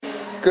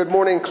Good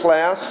morning,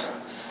 class.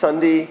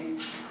 Sunday,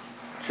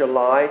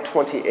 July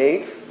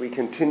 28th. We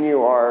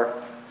continue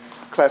our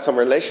class on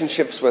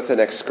relationships with an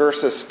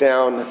excursus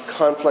down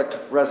conflict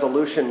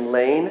resolution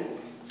lane.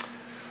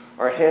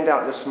 Our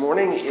handout this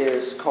morning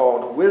is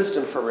called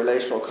Wisdom for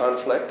Relational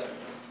Conflict.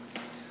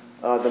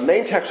 The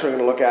main text we're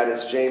going to look at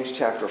is James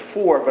chapter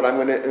 4, but I'm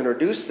going to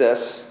introduce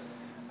this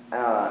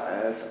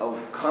as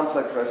a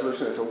conflict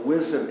resolution as a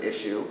wisdom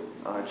issue.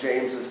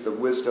 James is the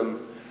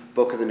wisdom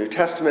book of the New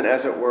Testament,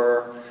 as it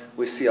were.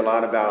 We see a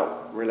lot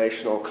about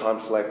relational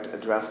conflict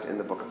addressed in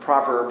the book of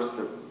Proverbs,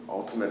 the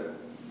ultimate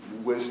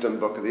wisdom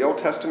book of the Old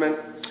Testament.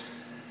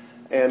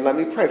 And let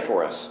me pray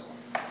for us.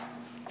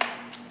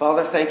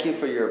 Father, thank you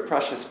for your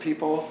precious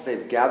people.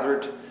 They've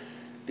gathered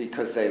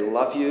because they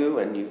love you,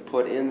 and you've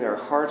put in their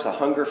hearts a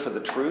hunger for the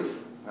truth.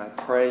 I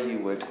pray you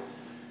would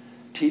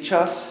teach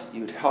us,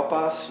 you'd help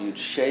us, you'd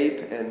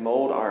shape and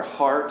mold our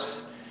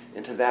hearts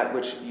into that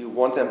which you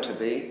want them to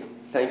be.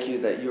 Thank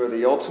you that you are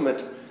the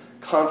ultimate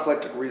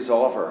conflict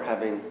resolver,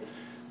 having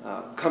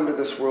come to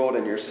this world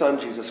in your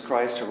Son, Jesus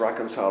Christ, to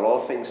reconcile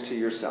all things to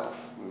yourself.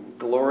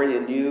 Glory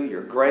in you,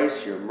 your grace,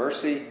 your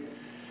mercy,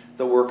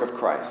 the work of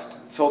Christ.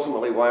 It's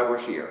ultimately why we're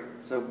here.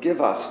 So give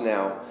us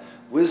now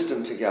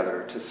wisdom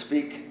together to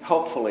speak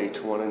helpfully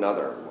to one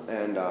another,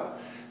 and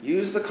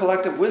use the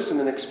collective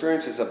wisdom and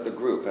experiences of the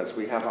group as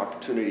we have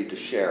opportunity to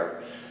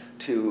share,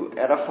 to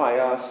edify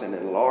us and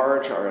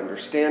enlarge our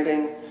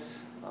understanding,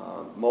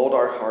 mold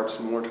our hearts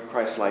more to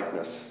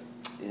Christ-likeness.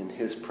 In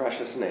his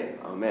precious name,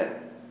 amen.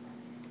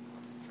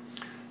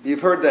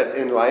 You've heard that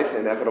in life,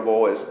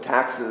 inevitable is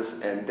taxes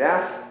and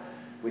death.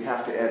 We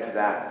have to add to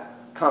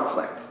that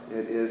conflict.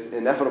 It is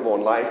inevitable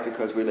in life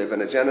because we live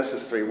in a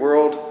Genesis 3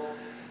 world.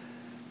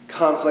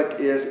 Conflict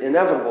is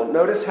inevitable.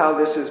 Notice how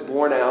this is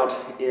borne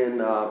out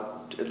in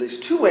at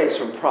least two ways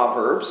from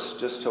Proverbs,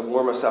 just to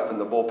warm us up in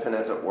the bullpen,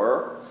 as it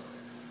were.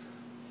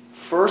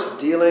 First,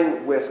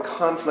 dealing with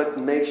conflict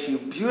makes you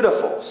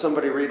beautiful.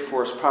 Somebody read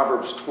for us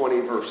Proverbs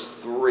 20, verse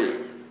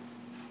 3.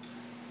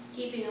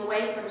 Keeping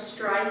away from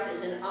strife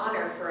is an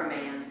honor for a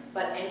man,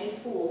 but any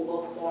fool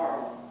will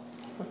quarrel.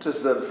 What does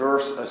the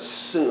verse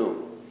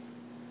assume?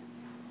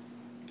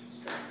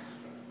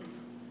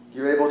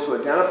 You're able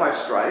to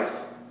identify strife,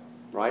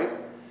 right?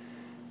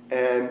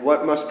 And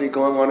what must be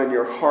going on in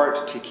your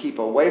heart to keep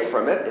away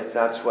from it, if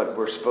that's what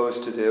we're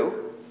supposed to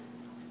do.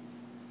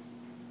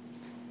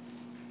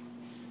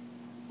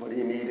 What do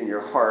you need in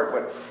your heart?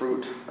 What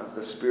fruit of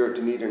the Spirit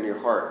do you need in your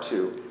heart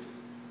to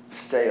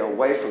stay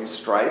away from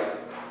strife?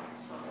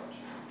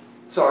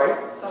 Sorry?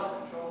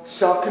 Self-control.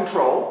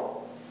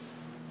 Self-control.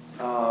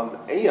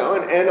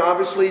 And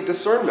obviously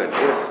discernment.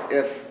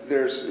 If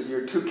there's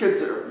your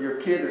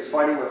kid is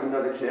fighting with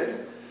another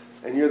kid,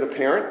 and you're the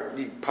parent,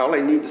 you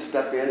probably need to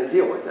step in and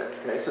deal with it.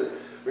 Okay, so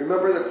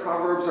remember that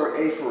Proverbs are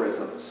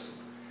aphorisms.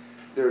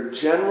 They're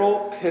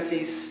general,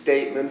 pithy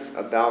statements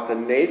about the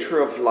nature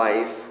of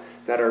life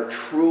that are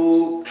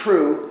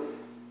true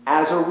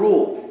as a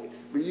rule.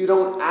 But you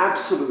don't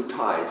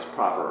absolutize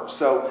Proverbs.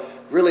 So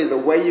really the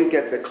way you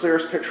get the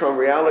clearest picture on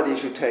reality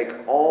is you take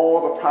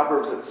all the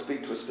Proverbs that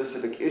speak to a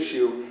specific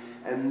issue,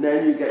 and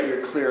then you get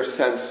your clear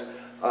sense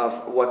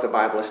of what the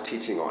Bible is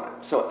teaching on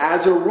it. So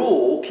as a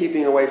rule,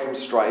 keeping away from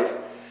strife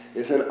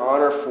is an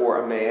honor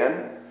for a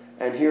man.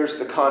 And here's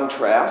the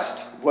contrast.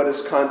 What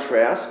is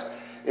contrast?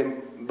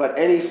 But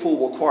any fool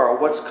will quarrel.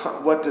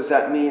 What does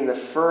that mean?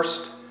 The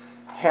first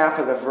half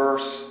of the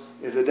verse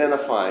is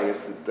identifying is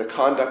the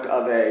conduct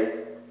of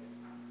a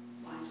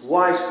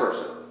wise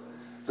person.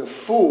 The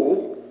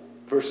fool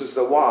versus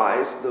the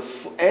wise.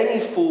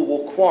 Any fool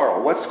will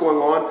quarrel. What's going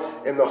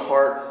on in the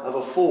heart of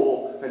a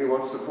fool that he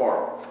wants to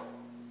quarrel?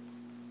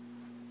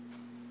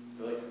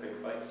 They like to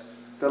pick fights.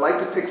 They like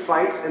to pick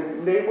fights,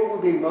 and maybe what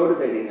would be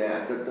motivating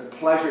that? The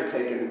pleasure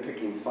taken in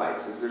picking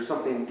fights. Is there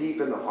something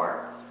deep in the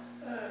heart?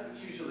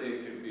 Usually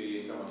it could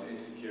be someone's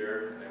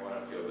insecure and they want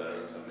to feel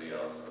better than somebody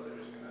else, so they're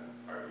just going to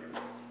argue.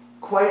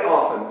 Quite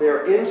often,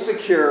 they're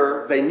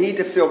insecure. They need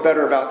to feel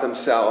better about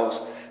themselves.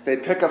 They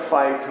pick a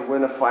fight to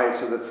win a fight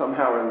so that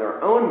somehow in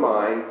their own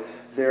mind,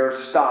 their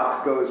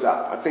stock goes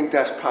up. I think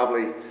that's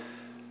probably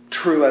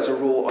true as a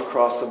rule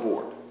across the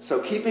board.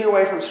 So keeping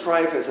away from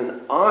strife is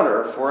an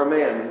honor for a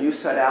man. When you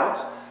set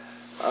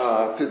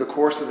out through the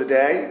course of the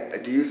day,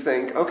 do you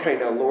think, okay,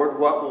 now Lord,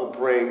 what will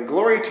bring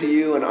glory to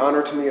you and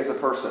honor to me as a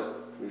person?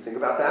 When you think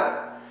about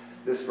that,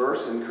 this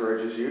verse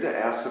encourages you to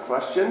ask the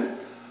question,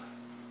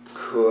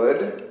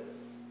 could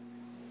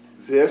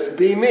this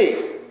be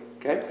me?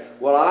 Okay.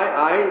 Well,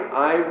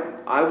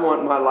 I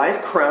want my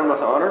life crowned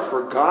with honor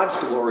for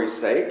God's glory's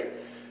sake.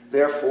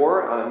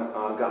 Therefore,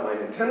 I've got my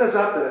antennas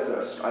up, and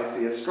if I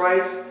see a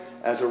strife,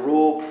 as a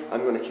rule,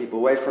 I'm going to keep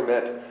away from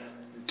it.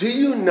 Do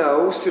you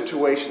know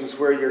situations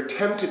where you're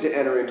tempted to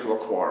enter into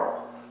a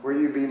quarrel, where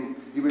you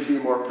would be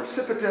more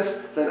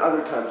precipitous than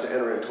other times to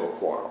enter into a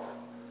quarrel?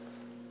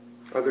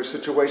 Are there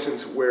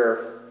situations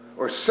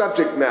or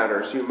subject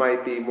matters you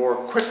might be more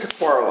quick to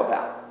quarrel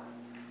about?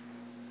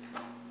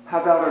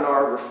 How about in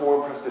our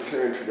Reformed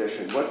Presbyterian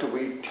tradition? What do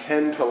we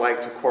tend to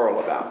like to quarrel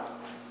about?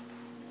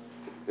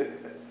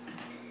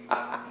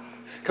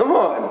 Come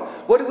on.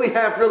 What do we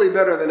have really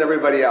better than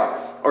everybody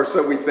else? Or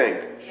so we think.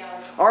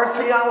 Our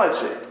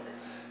theology.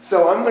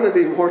 So I'm going to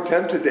be more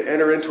tempted to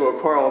enter into a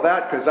quarrel of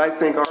that because I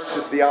think our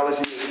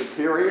theology is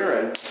superior.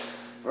 And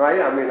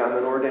right? I mean, I'm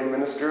an ordained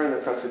minister in the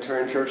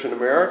Presbyterian Church in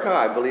America.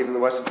 I believe in the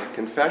Westminster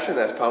Confession.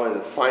 That's probably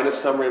the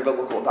finest summary of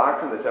biblical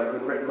doctrine that's ever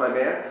been written by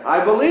man.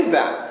 I believe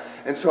that.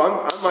 And so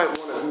I might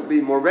want to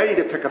be more ready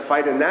to pick a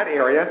fight in that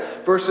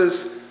area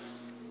versus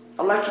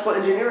electrical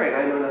engineering.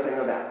 I know nothing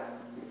of that.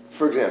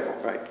 For example,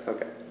 right?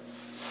 Okay.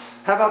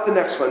 How about the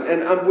next one?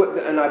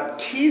 And I've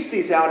teased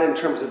these out in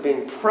terms of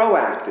being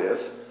proactive.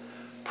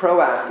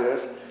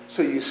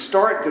 So you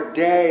start the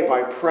day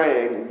by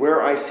praying,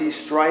 where I see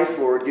strife,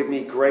 Lord, give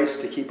me grace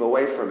to keep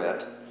away from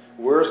it.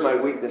 Where's my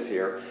weakness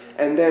here?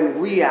 And then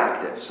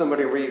reactive.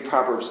 Somebody read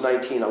Proverbs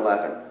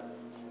 19:11.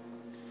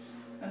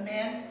 A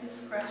man's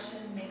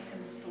discretion makes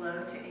him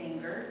slow to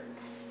anger,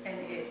 and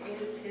it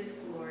is his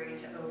glory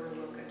to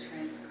overlook a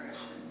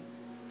transgression.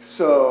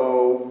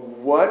 So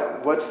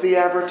what's the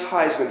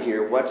advertisement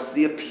here? What's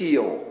the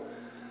appeal?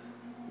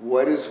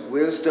 What is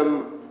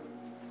wisdom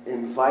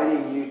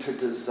inviting you to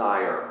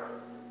desire?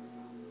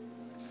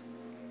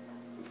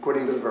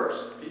 According to the verse.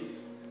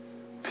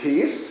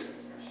 Peace.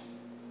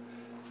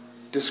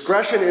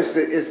 Discretion is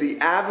the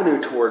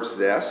avenue towards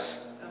this.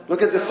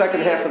 Look at the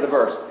second half of the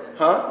verse.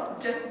 Huh?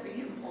 Don't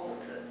be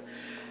impulsive.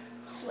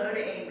 Slow to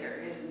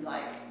anger isn't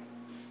like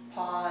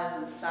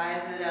pause and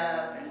size it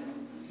up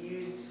and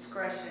use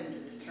discretion to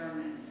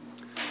determine.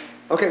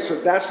 Okay, so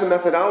that's the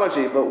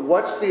methodology, but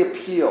what's the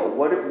appeal?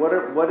 What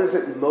does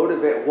it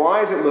motivate?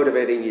 Why is it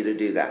motivating you to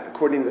do that,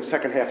 according to the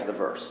second half of the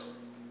verse?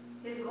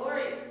 His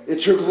glory.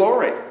 It's your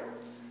glory.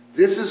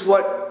 This is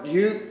what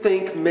you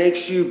think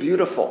makes you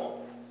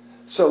beautiful.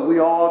 So we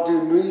all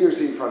do New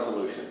Year's Eve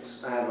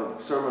resolutions. I have a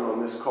sermon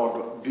on this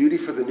called Beauty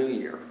for the New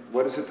Year.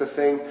 What is it the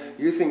thing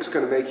you think is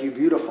going to make you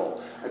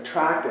beautiful,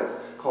 attractive,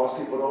 cause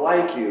people to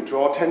like you,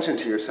 draw attention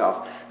to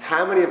yourself?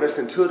 How many of us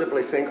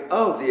intuitively think,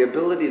 oh, the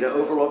ability to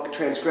overlook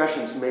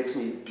transgressions makes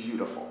me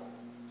beautiful?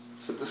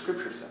 That's what the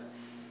scripture says.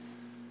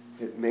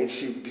 It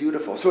makes you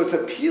beautiful. So it's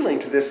appealing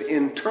to this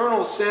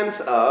internal sense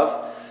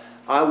of,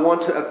 I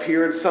want to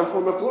appear in some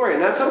form of glory.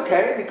 And that's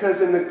okay,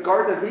 because in the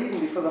Garden of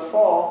Eden before the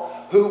fall,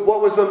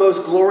 what was the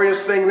most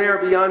glorious thing there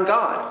beyond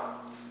God?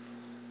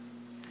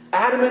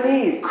 Adam and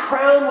Eve,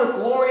 crowned with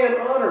glory and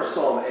honor,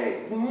 Psalm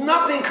 8.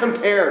 Nothing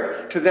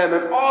compared to them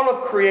in all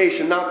of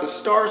creation, not the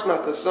stars,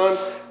 not the sun.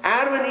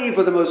 Adam and Eve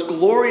were the most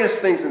glorious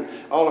things in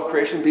all of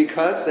creation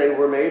because they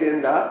were made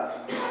in the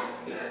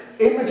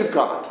image of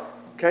God.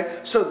 Okay?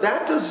 So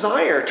that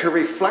desire to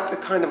reflect the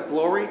kind of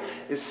glory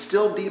is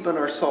still deep in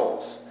our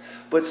souls.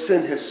 But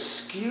sin has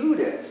skewed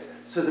it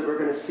so that we're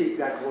going to seek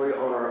that glory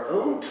on our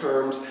own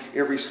terms,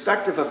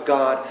 irrespective of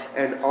God,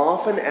 and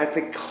often at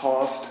the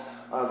cost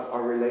of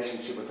our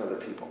relationship with other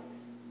people.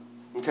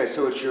 Okay,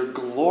 so it's your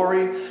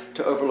glory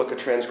to overlook a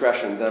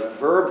transgression. The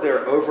verb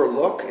there,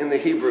 overlook, in the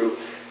Hebrew,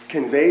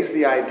 conveys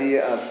the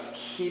idea of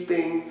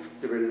keeping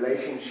the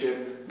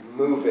relationship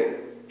moving.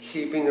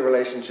 Keeping the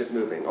relationship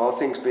moving. All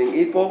things being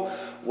equal,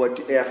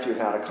 after you've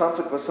had a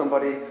conflict with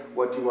somebody,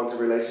 what do you want the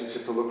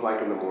relationship to look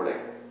like in the morning?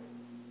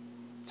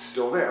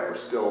 Still there.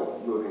 We're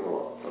still moving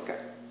along. Okay.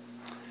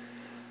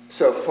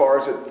 So far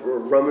as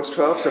Romans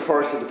 12, so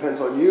far as it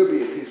depends on you,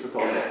 be at peace with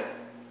all men.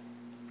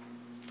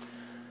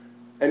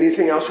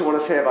 Anything else you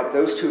want to say about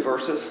those two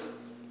verses?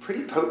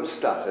 Pretty potent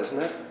stuff, isn't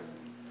it?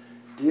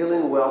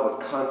 Dealing well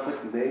with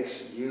conflict makes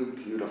you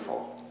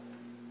beautiful.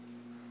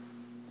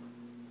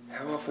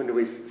 How often do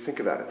we think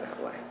about it that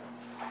way?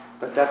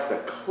 But that's the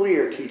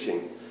clear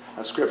teaching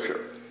of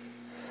Scripture.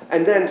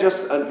 And then just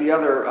the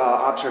other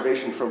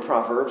observation from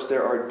Proverbs,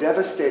 there are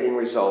devastating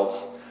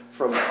results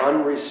from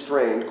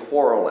unrestrained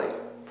quarreling.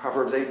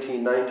 Proverbs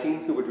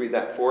 18:19, who would read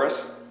that for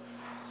us?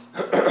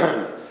 A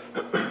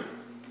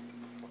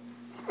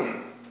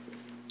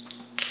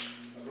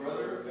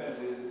brother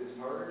offended is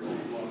harder to be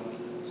won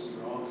than a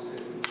strong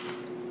city.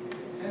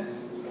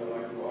 Intentions are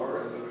like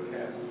bars of a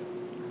castle.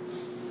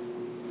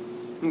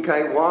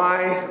 Okay, why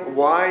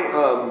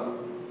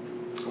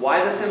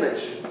this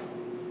image?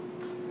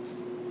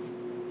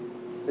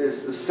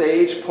 Is the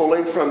sage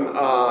pulling from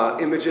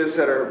images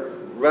that are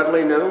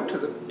readily known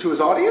to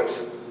his audience?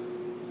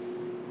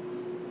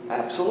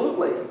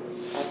 Absolutely.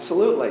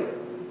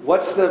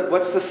 What's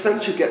the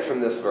sense you get from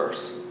this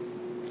verse?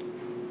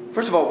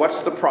 First of all, what's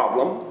the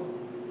problem?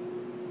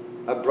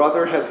 A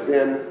brother has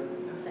been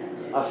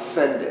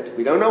offended.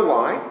 We don't know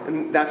why,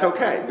 and that's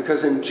okay,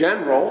 because in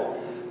general,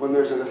 when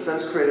there's an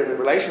offense created in a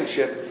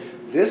relationship,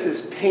 this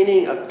is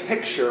painting a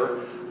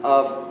picture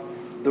of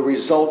the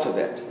result of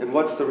it. And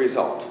what's the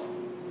result?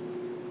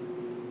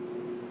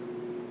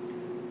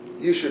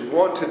 You should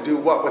want to do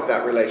what with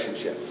that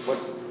relationship?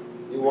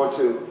 You want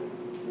to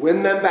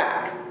win them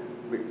back.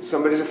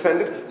 Somebody's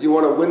offended, you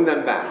want to win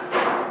them back.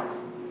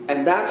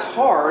 And that's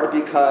hard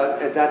because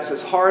that's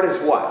as hard as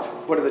what?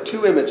 What are the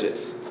two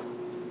images?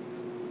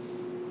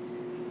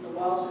 The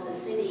walls of the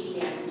city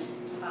and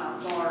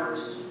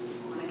bars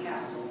on a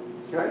castle.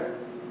 Okay?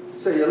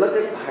 So you look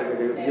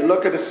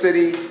at a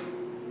city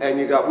And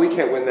you got, we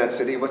can't win that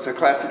city. What's a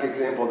classic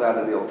example of that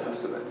in the Old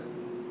Testament?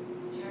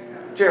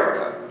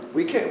 Jericho.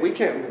 We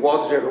can't,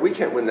 walls of Jericho, we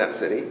can't win that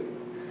city.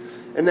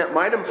 And that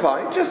might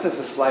imply, just as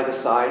a slight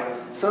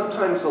aside,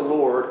 sometimes the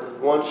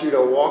Lord wants you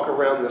to walk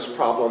around this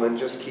problem and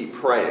just keep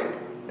praying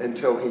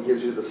until he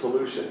gives you the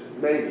solution.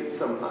 Maybe,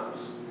 sometimes.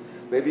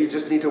 Maybe you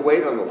just need to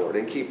wait on the Lord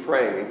and keep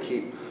praying and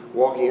keep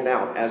walking it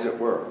out, as it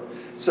were.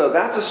 So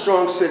that's a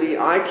strong city.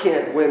 I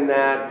can't win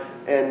that.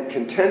 And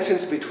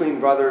contentions between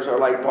brothers are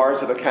like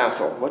bars of a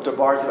castle. What do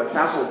bars of a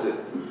castle do?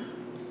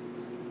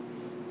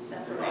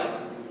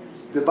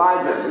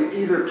 Divide them. It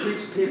either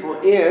keeps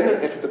people in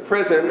if it's a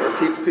prison or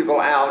keeps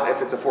people out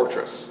if it's a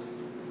fortress.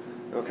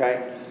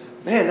 Okay?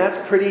 Man,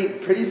 that's pretty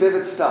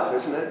vivid stuff,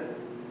 isn't it?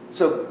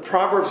 So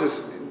Proverbs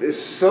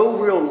is so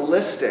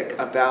realistic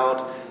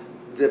about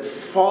the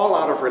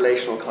fallout of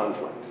relational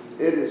conflict.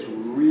 It is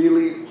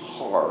really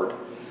hard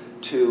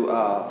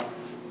to...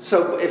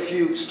 So if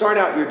you start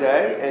out your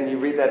day and you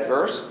read that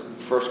verse,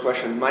 first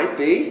question might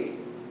be,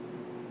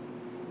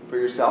 for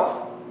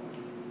yourself,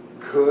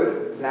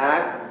 could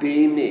that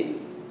be me?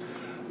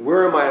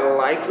 Where am I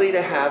likely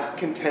to have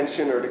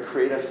contention or to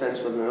create offense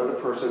with another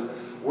person?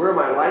 Where am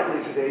I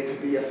likely today to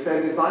be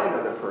offended by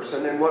another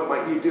person? And what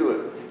might you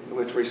do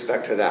with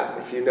respect to that?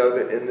 If you know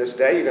that in this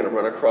day you're going to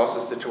run across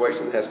a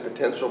situation that has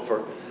potential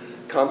for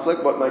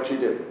conflict, what might you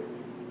do?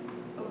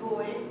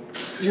 Avoid.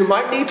 You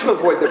might need to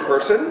avoid the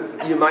person.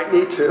 You might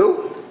need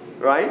to,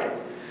 right?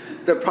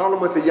 The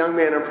problem with the young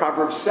man in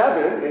Proverbs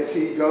 7 is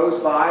he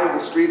goes by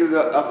the street of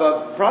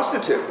a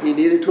prostitute. He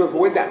needed to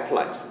avoid that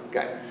place.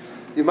 Okay.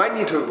 You might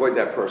need to avoid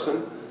that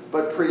person,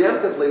 but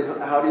preemptively,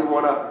 how do you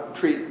want to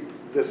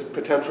treat this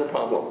potential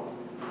problem?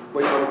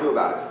 What do you want to do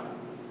about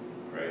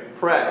it?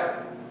 Pray.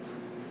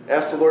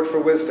 Ask the Lord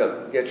for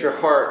wisdom. Get your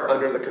heart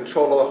under the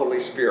control of the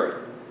Holy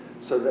Spirit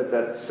so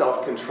that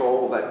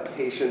self-control, that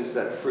patience,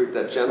 that fruit,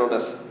 that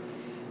gentleness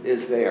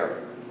is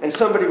there. And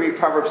somebody read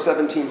Proverbs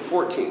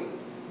 17:14.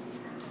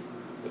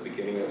 The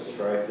beginning of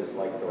strife is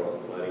like the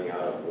letting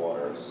out of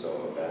water,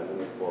 so abandon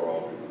the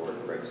quarrel before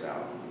it breaks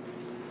out.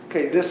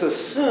 Okay, this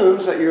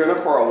assumes that you're in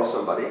a quarrel with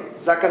somebody.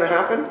 Is that going to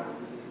happen?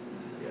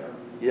 Yeah.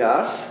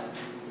 Yes.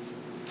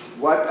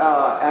 What,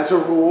 as a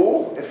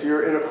rule, if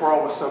you're in a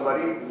quarrel with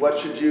somebody, what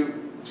should you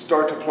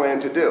start to plan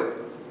to do?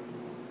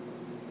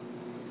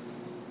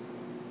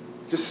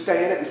 Just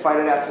stay in it and fight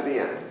it out to the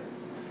end.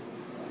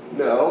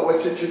 No,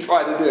 what should you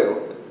try to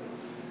do?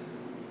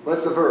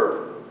 What's the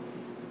verb?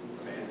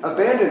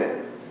 Abandon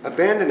it.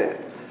 Abandon it.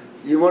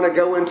 You want to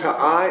go into,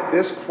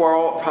 this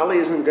quarrel probably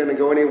isn't going to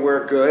go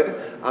anywhere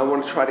good. I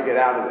want to try to get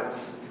out of this.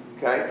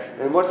 Okay?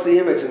 And what's the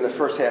image in the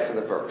first half of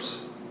the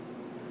verse?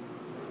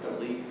 A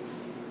leak.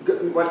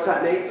 What's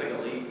that, Nate? It's like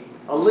a leak.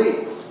 A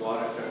leak.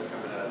 Water starts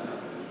coming out of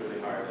something. It's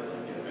really hard to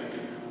get it back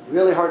in.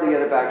 Really hard to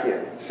get it back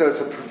in. So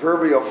it's a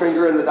proverbial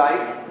finger in the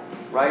dike,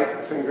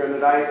 right? Finger in the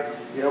dike.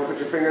 You don't put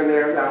your finger in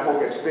there, that hole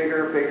gets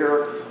bigger.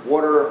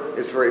 Water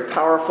is very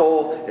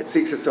powerful. It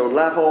seeks its own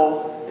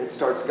level. It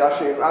starts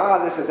gushing.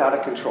 This is out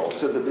of control.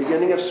 So the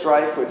beginning of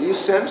strife, when you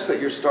sense that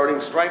you're starting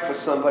strife with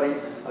somebody,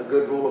 a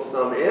good rule of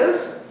thumb is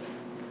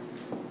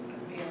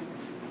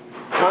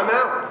time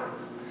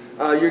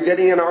out. You're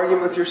getting in an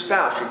argument with your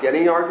spouse. You're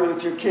getting in an argument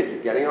with your kid.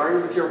 You're getting in an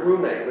argument with your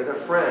roommate, with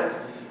a friend.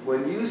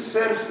 When you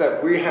sense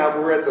that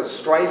we're at the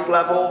strife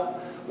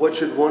level, what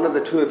should one of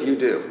the two of you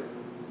do?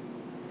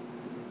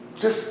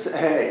 Just,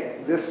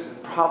 hey, this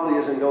probably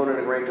isn't going in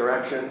a great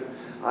direction.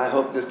 I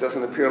hope this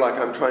doesn't appear like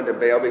I'm trying to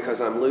bail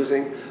because I'm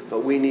losing,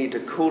 but we need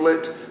to cool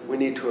it. We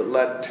need to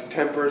let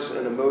tempers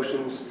and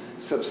emotions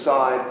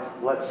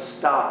subside. Let's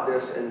stop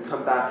this and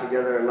come back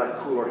together and let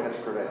cooler heads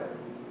prevail.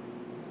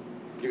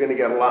 You're going to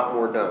get a lot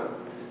more done.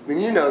 I mean,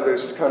 you know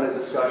there's kind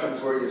of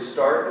discussions where you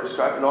start to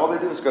strife and all they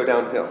do is go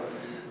downhill.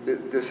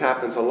 This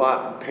happens a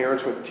lot with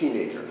parents with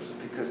teenagers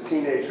because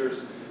teenagers,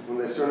 when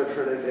they start a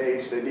certain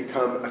age, they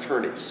become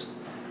attorneys.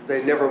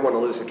 They never want to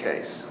lose a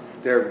case.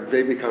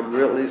 They become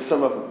really,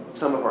 some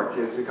of our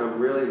kids become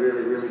really,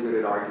 really, really good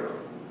at arguing.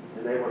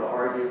 And they want to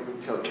argue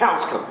until the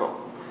cows come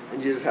home.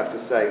 And you just have to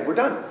say, we're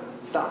done.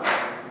 Stop.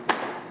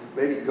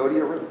 Maybe go to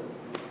your room.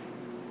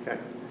 Okay?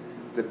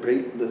 The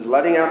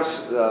letting out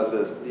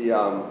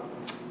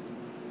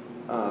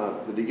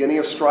the beginning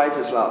of strife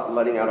is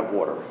letting out of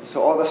water.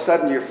 So all of a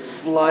sudden you're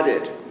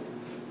flooded.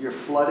 You're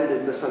flooded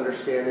in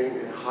misunderstanding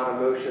and hot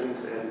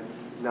emotions, and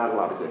not a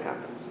lot of good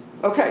happens.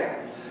 Okay.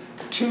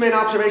 Two main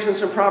observations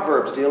from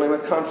Proverbs. Dealing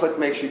with conflict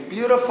makes you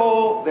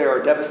beautiful. There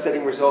are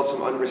devastating results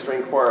from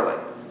unrestrained quarreling.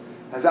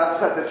 Has that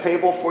set the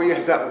table for you?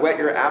 Has that whet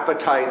your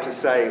appetite to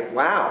say,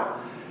 wow,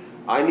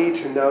 I need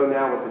to know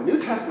now what the New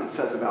Testament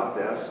says about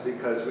this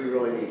because we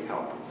really need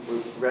help.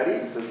 We're ready?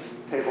 Is this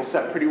table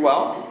set pretty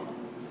well?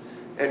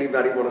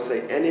 Anybody want to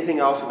say anything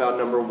else about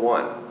number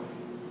 1?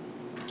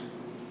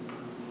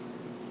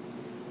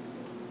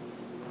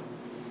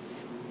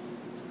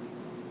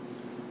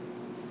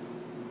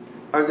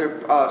 Are there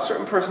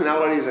certain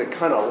personalities that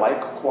kind of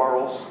like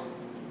quarrels?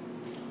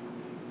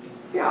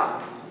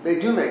 Yeah, they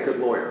do make good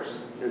lawyers,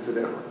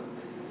 incidentally.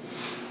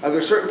 Are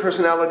there certain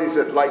personalities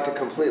that like to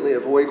completely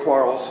avoid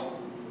quarrels?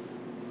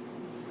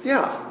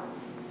 Yeah.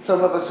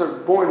 Some of us are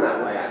born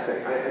that way, I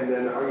think. And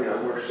then,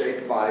 we're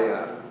shaped by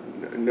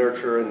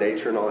nurture and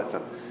nature and all that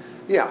stuff.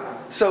 Yeah.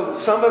 So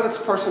some of it's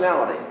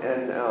personality.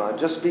 And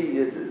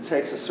it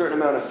takes a certain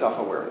amount of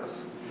self-awareness.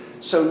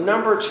 So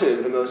number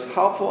 2, the most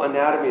helpful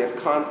anatomy of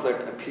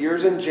conflict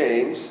appears in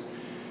James,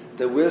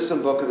 the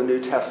wisdom book of the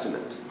New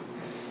Testament.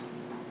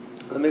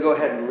 Let me go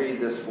ahead and read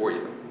this for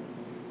you.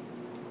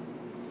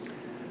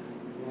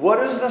 What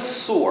is the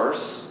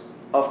source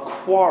of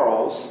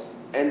quarrels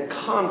and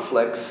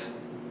conflicts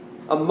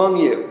among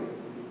you?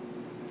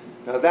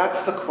 Now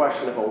that's the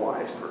question of a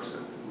wise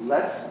person.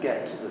 Let's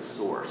get to the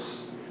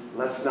source.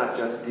 Let's not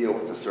just deal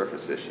with the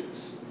surface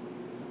issues.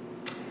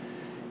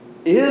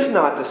 Is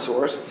not the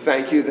source,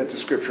 thank you that the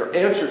scripture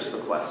answers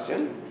the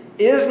question,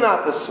 is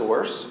not the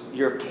source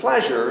your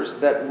pleasures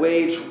that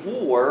wage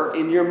war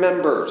in your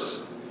members?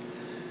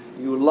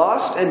 You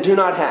lust and do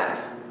not have,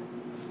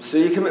 so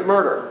you commit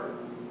murder.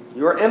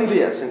 You are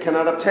envious and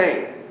cannot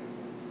obtain,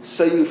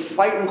 so you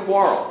fight and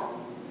quarrel.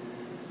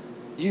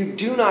 You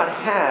do not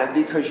have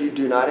because you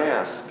do not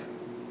ask.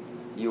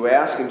 You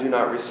ask and do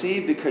not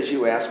receive because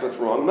you ask with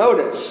wrong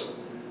motives,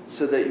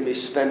 so that you may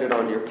spend it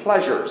on your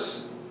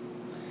pleasures.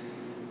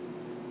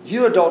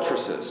 You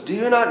adulteresses, do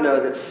you not know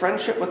that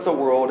friendship with the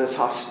world is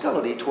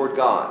hostility toward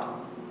God?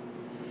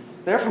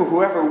 Therefore,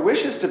 whoever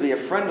wishes to be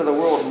a friend of the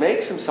world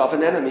makes himself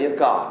an enemy of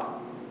God.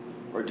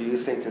 Or do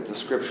you think that the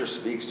Scripture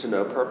speaks to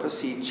no purpose?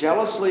 He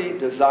jealously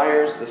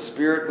desires the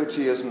Spirit which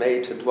He has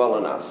made to dwell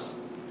in us.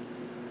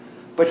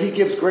 But He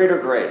gives greater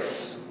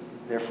grace.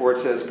 Therefore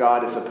it says,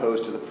 God is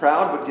opposed to the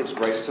proud, but gives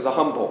grace to the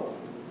humble.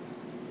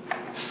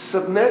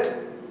 Submit,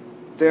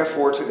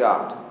 therefore, to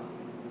God.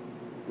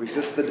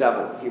 Resist the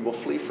devil. He will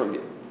flee from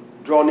you.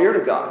 Draw near to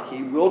God.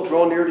 He will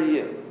draw near to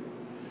you.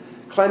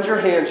 Cleanse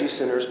your hands, you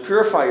sinners.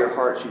 Purify your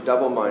hearts, you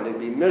double-minded.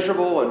 Be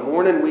miserable and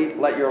mourn and weep.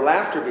 Let your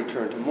laughter be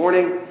turned to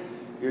mourning,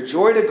 your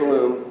joy to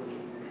gloom.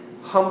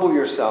 Humble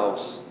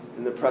yourselves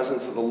in the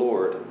presence of the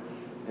Lord,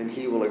 and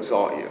He will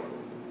exalt you.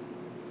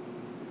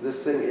 This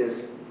thing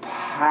is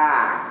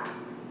packed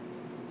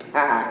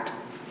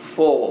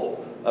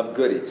full of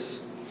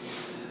goodies.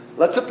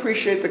 Let's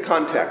appreciate the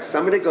context.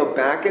 I'm going to go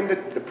back into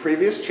the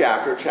previous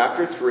chapter,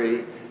 chapter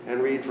 3,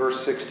 and read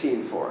verse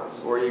 16 for us.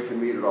 Or you can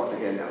read it off the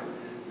handout.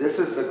 This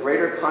is the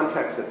greater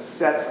context that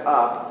sets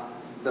up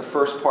the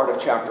first part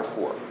of chapter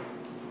 4.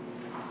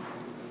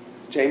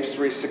 James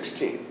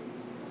 3:16.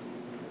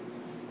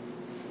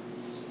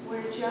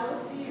 Where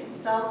jealousy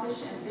and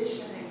selfish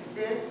ambition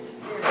exist,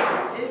 there is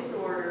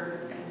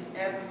disorder and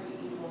every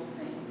evil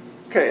thing.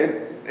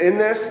 Okay, in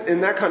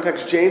that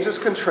context, James is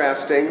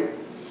contrasting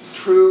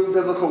true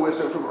biblical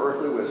wisdom from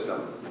earthly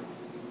wisdom.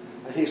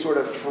 And he sort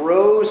of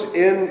throws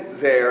in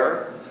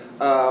there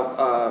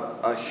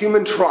a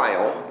human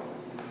trial,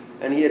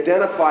 and he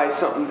identifies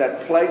something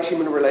that plagues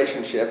human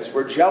relationships.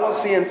 Where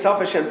jealousy and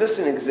selfish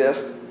ambition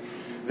exist,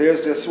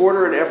 there's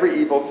disorder in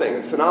every evil thing.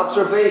 It's an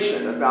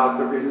observation about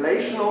the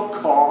relational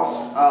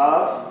cost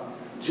of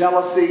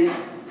jealousy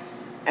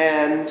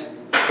and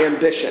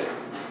ambition.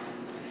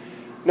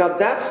 Now,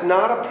 that's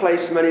not a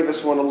place many of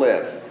us want to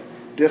live.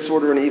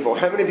 Disorder and evil.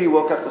 How many of you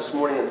woke up this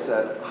morning and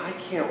said, I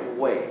can't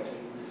wait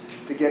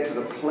to get to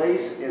the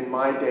place in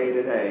my day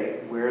today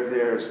where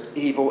there's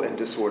evil and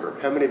disorder?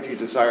 How many of you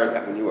desired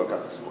that when you woke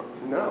up this morning?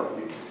 No.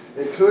 You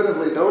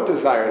intuitively don't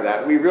desire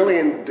that. We really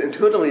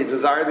intuitively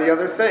desire the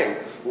other thing.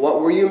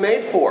 What were you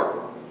made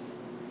for?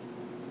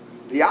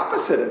 The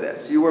opposite of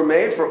this. You were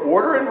made for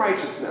order and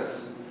righteousness.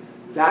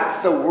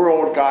 That's the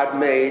world God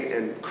made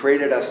and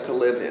created us to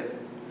live in.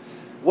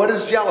 What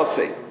is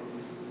jealousy?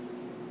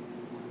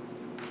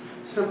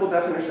 Simple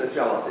definition of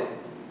jealousy.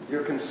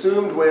 You're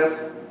consumed with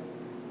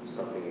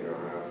Something you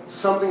don't have.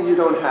 something you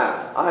don't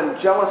have. I'm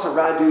jealous of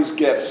Radu's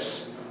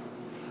gifts.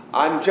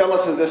 I'm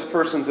jealous of this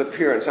person's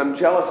appearance. I'm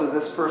jealous of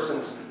this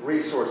person's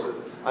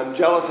resources. I'm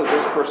jealous of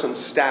this person's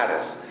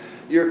status.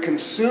 You're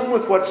consumed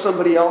with what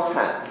somebody else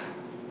has.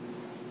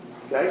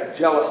 Okay?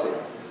 Jealousy.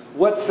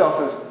 What's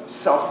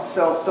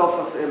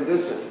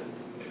self-ambition?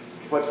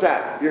 What's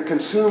that? You're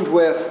consumed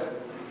with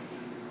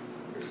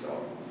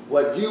Yourself.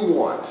 what you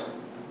want.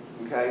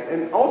 Okay?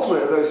 And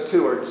ultimately, those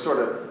two are sort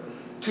of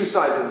two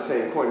sides of the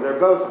same coin. They're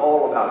both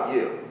all about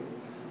you.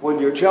 When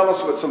you're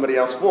jealous of what somebody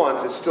else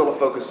wants, it's still a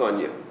focus on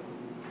you.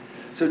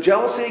 So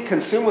jealousy,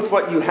 consumed with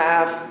what you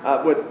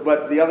have, with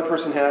what the other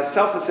person has.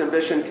 Selfish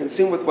ambition,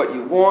 consumed with what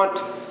you want.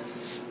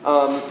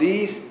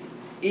 These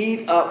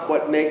eat up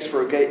what makes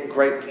for a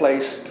great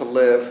place to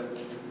live,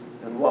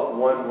 and what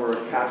one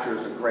word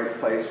captures a great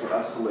place for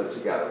us to live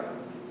together.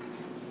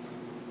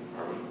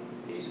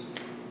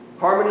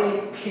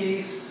 Harmony,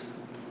 peace.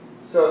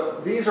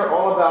 So these are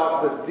all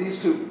about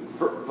these two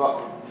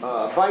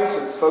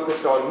vices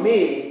focused on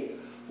me.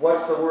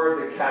 What's the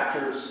word that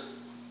captures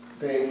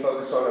being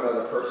focused on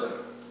another person?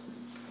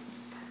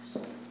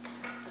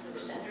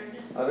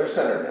 Other-centeredness.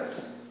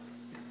 Other-centeredness.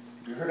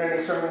 You heard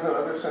any sermons on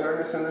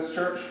other-centeredness in this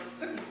church?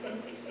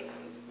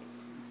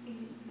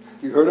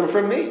 You heard them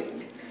from me.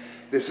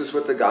 This is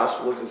what the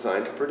gospel is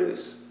designed to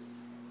produce.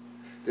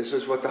 This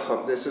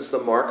is the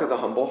mark of the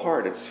humble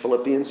heart. It's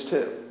Philippians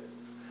 2.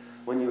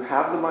 When you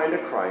have the mind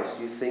of Christ,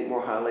 you think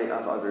more highly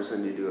of others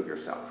than you do of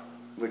yourself,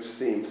 which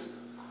seems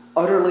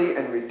utterly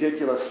and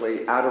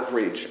ridiculously out of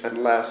reach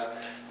unless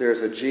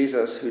there's a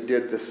Jesus who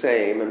did the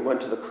same and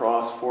went to the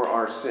cross for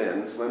our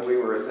sins when we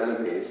were his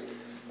enemies,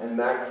 and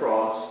that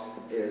cross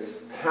is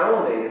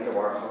pounding into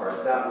our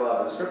heart. That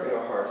love is stripping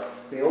our hearts.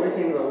 The only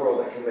thing in the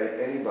world that can make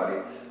anybody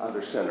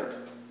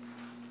other-centered.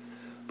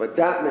 But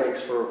that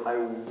makes for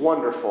a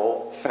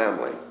wonderful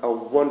family, a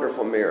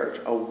wonderful marriage,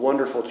 a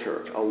wonderful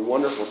church, a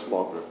wonderful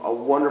small group, a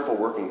wonderful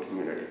working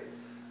community,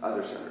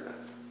 other-centeredness.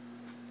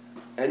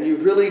 And you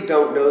really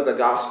don't know the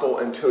gospel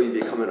until you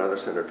become an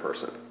other-centered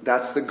person.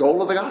 That's the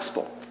goal of the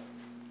gospel.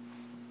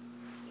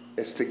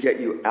 It's to get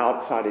you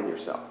outside of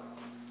yourself.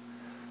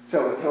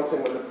 So in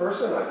counseling with a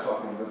person, I'm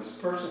talking with this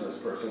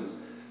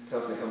person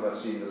tells me how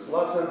much Jesus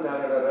loves him,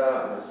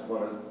 and it's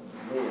one of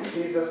me and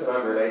Jesus, and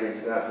I'm relating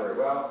to that very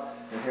well.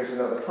 And here's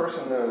another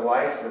person in their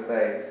life that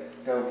they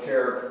don't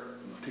care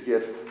to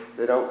give,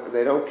 they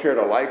don't care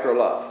to like or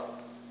love.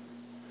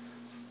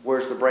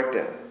 Where's the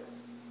breakdown?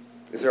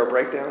 Is there a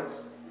breakdown?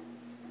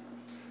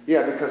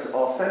 Yeah, because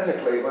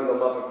authentically, when the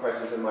love of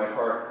Christ is in my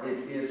heart,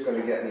 it is going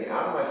to get me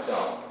out of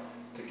myself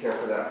to care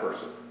for that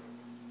person.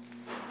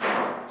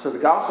 So the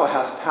gospel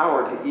has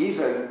power to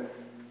even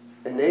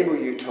enable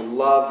you to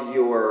love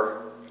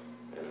your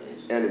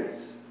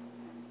enemies.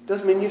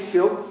 Doesn't mean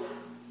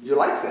you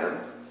like them.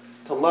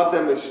 To love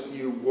them is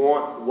you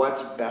want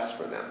what's best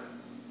for them.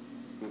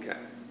 Okay.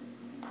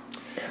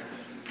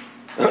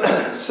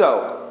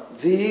 So,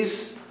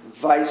 these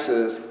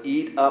vices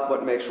eat up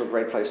what makes for a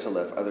great place to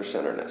live,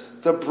 other-centeredness.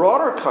 The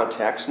broader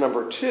context,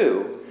 number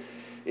 2,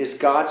 is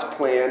God's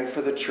plan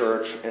for the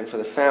church and for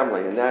the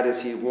family. And that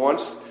is he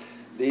wants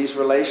these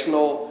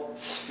relational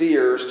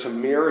spheres to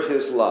mirror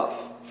his love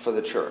for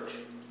the church.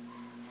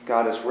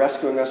 God is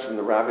rescuing us from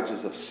the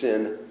ravages of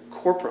sin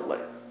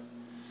corporately.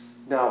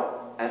 Now,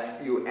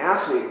 if you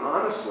ask me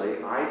honestly,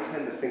 I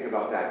tend to think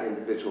about that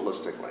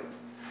individualistically.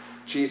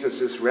 Jesus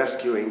is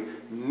rescuing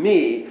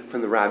me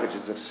from the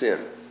ravages of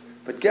sin.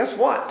 But guess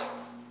what?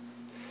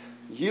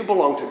 You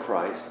belong to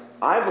Christ.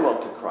 I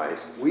belong to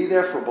Christ. We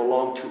therefore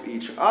belong to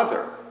each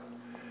other.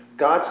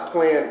 God's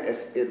plan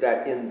is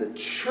that in the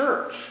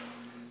church,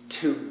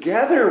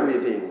 together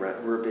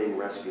we're being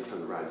rescued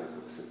from the ravages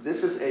of sin.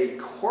 This is a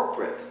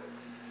corporate.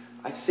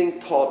 I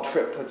think Paul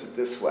Tripp puts it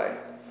this way.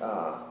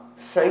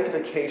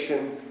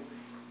 Sanctification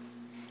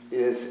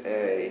is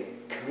a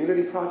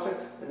community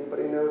project.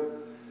 Anybody know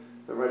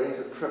the writings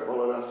of Tripp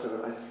well enough to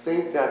know? I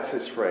think that's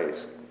his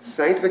phrase.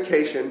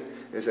 Sanctification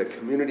is a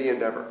community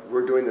endeavor.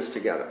 We're doing this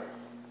together.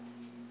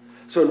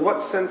 So in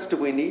what sense do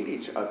we need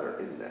each other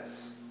in this?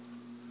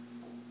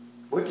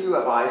 Would you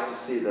have eyes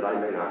to see that I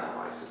may not have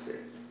eyes to see?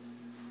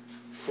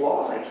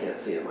 Flaws I can't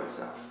see in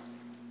myself.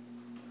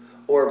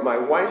 Or my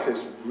wife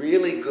is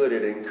really good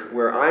at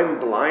where I'm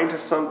blind to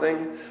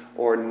something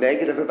or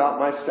negative about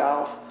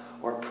myself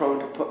or prone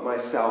to put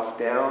myself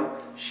down,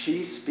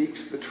 she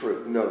speaks the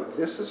truth. No,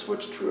 this is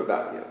what's true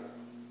about you.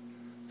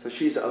 So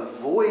she's a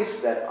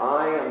voice that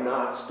I am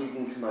not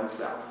speaking to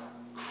myself.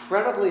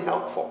 Incredibly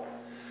helpful.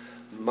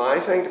 My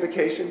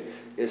sanctification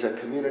is a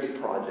community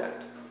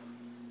project.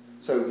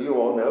 So you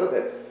all know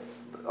that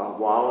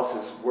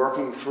Wallace is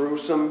working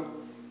through some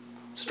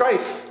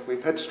strife.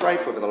 We've had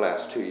strife over the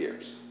last 2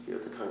 years. Here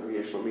at the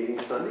congregational meeting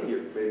Sunday,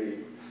 you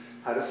maybe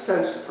had a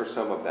sense for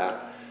some of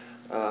that.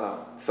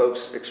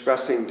 Folks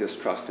expressing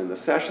distrust in the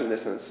session.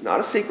 This is not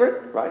a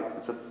secret, right?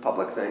 It's a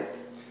public thing.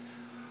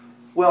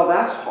 Well,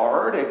 that's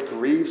hard. It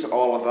grieves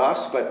all of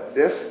us. But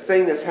this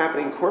thing that's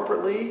happening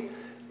corporately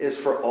is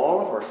for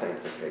all of our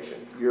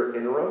sanctification. Your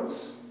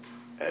interims,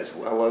 as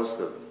well as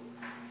the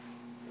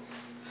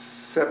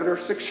 7 or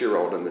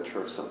 6-year-old in the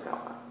church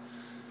somehow.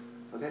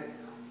 Okay?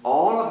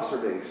 All of us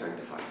are being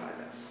sanctified by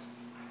this.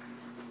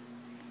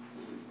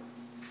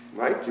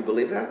 Right? Do you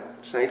believe that?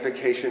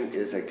 Sanctification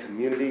is a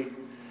community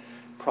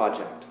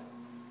project.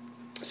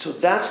 So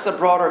that's the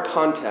broader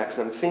context.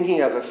 I'm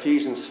thinking of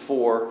Ephesians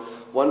 4,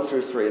 1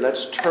 through 3.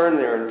 Let's turn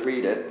there and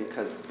read it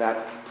because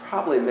that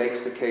probably makes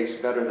the case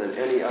better than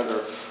any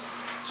other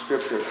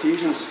scripture.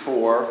 Ephesians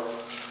 4,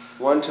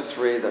 1 to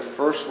 3. The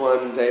first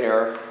one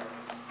there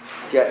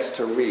gets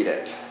to read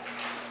it.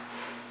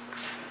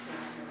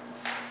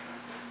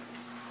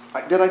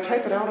 Did I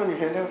type it out on your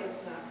handout?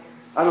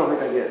 I don't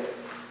think I did.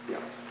 Yeah.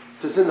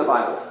 So it's in the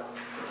Bible.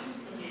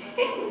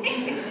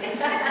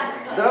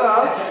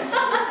 Duh.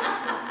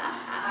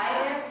 I,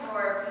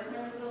 therefore,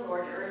 prisoner of the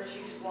Lord, urge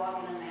you to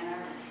walk in a manner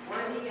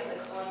worthy of the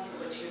calling to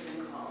which you have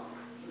been called,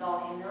 with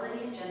all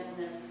humility and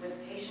gentleness, with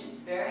patience,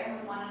 bearing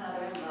with one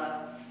another in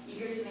love,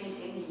 eager to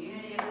maintain the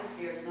unity of the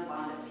Spirit in the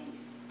bond of peace.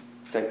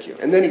 Thank you.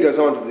 And then he goes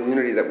on to the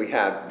unity that we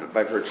have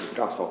by virtue of the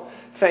gospel.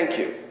 Thank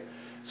you.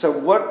 So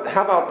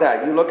how about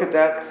that? You look at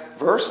that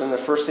verse and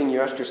the first thing you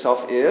ask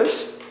yourself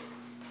is,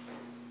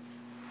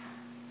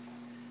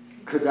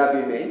 could that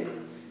be me?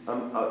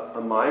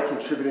 Am I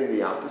contributing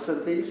the opposite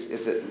of these?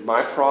 Is it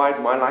my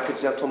pride, my lack of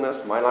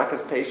gentleness, my lack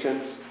of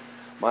patience,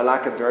 my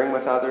lack of bearing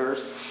with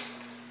others?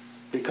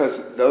 Because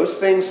those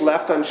things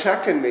left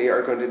unchecked in me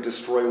are going to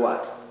destroy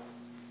what?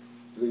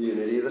 The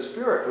unity of the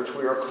Spirit, which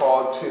we are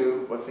called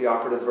to. What's the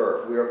operative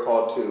verb? We are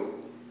called to.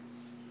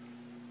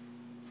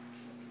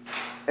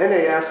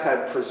 NAS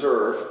had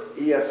preserve.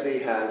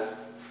 ESV has,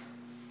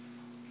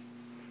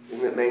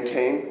 isn't it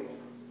maintain?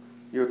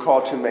 You're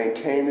called to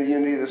maintain the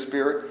unity of the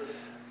Spirit.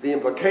 The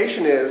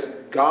implication is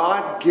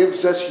God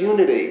gives us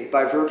unity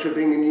by virtue of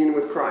being in union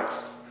with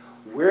Christ.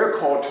 We're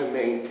called to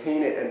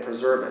maintain it and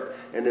preserve it.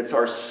 And it's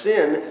our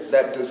sin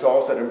that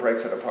dissolves it and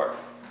breaks it apart.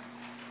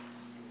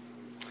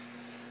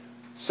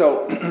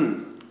 So,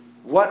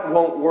 what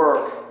won't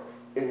work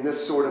in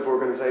this sort of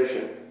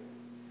organization?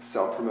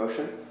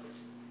 Self-promotion,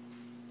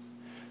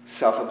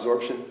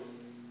 self-absorption,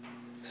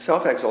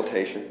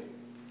 self-exaltation,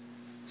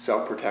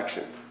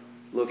 self-protection.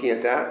 Looking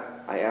at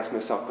that, I ask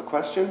myself the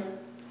question,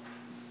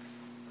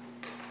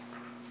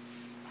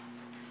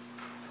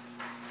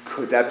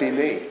 could that be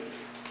me?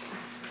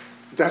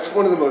 That's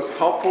one of the most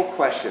helpful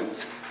questions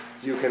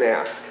you can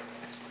ask.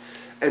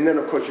 And then,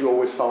 of course, you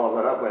always follow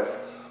that up with,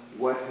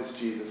 what has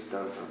Jesus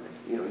done for me?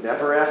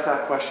 Never ask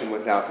that question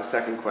without the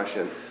second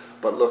question,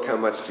 but look how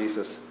much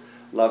Jesus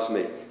loves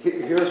me.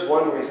 Here's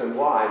one reason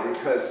why,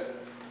 because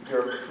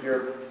your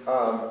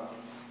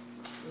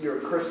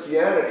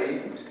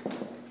Christianity,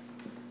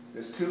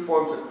 there's two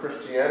forms of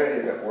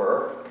Christianity that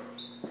were.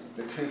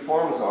 The two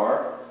forms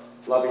are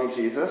loving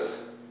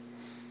Jesus,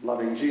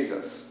 loving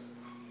Jesus.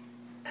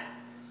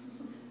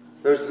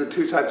 Those are the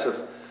two types of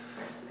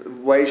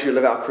ways you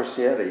live out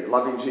Christianity.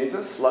 Loving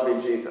Jesus,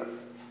 loving Jesus.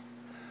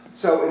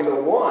 So in the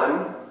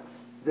one,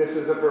 this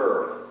is a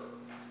verb.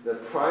 The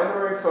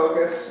primary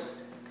focus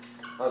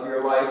of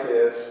your life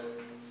is,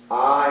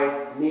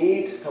 I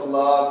need to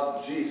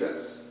love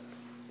Jesus.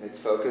 It's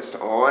focused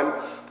on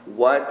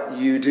what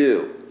you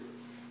do.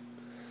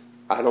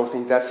 I don't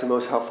think that's the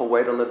most helpful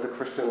way to live the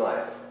Christian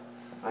life.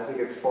 I think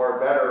it's far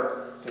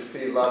better to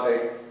see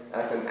loving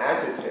as an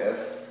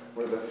adjective,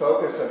 where the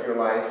focus of your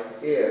life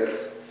is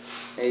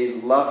a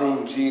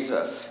loving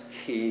Jesus.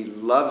 He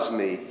loves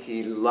me.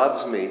 He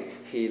loves me.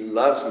 He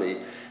loves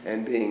me.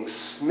 And being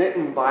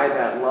smitten by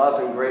that love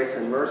and grace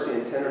and mercy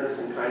and tenderness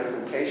and kindness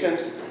and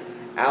patience,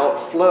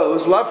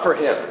 outflows love for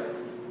him.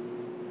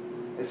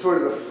 It's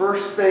sort of the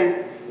first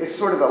thing. It's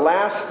sort of the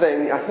last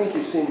thing. I think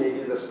you've seen me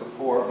do this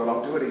before, but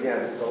I'll do it again.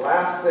 It's the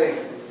last thing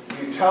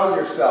you tell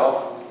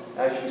yourself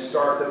as you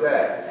start the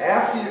day.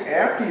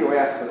 After you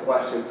ask the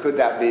question, could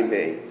that be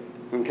me?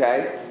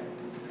 Okay?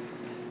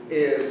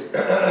 Is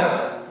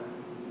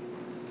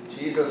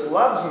Jesus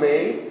loves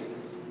me,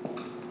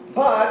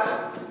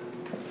 but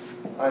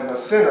I'm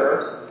a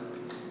sinner,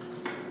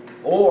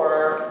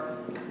 or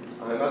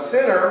I'm a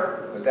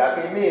sinner, would that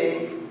be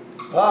me,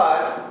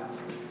 but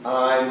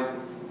I'm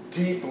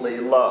deeply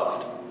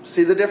loved.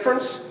 See the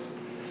difference?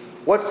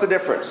 What's the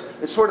difference?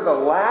 It's sort of the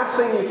last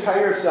thing you tell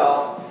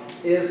yourself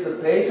is the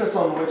basis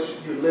on which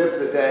you live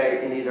the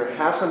day and either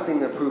have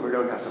something to prove or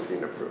don't have something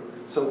to prove.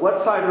 So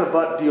what side of the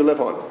butt do you live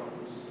on?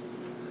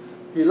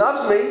 He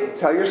loves me.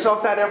 Tell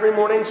yourself that every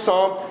morning.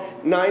 Psalm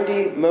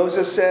 90,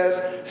 Moses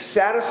says,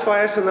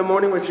 satisfy us in the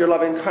morning with your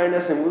loving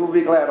kindness and we will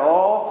be glad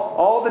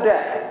all the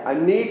day. I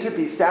need to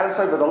be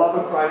satisfied with the love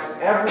of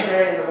Christ every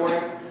day in the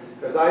morning,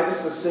 because I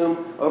just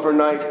assume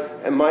overnight,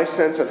 and my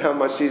sense of how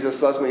much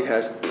Jesus loves me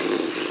has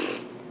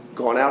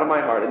gone out of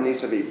my heart. It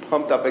needs to be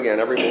pumped up again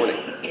every morning.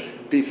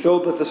 Be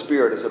filled with the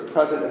Spirit is a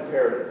present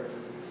imperative.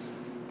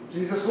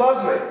 Jesus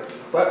loves me,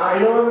 but I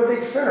know I'm a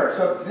big sinner.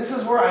 So this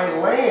is where I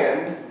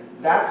land.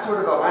 That's sort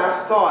of the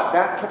last thought.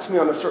 That puts me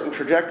on a certain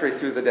trajectory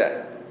through the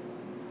day.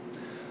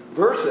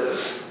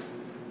 Versus,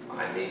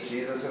 I meet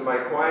Jesus in my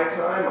quiet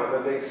time. I'm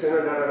a big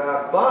sinner,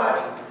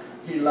 but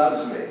he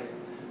loves me.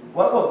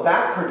 What will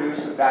that produce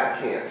that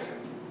that can't?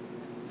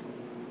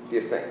 Do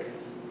you think?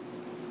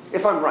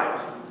 If I'm right.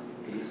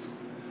 Peace.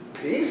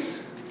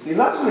 Peace? He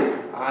loves me.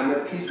 I'm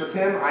at peace with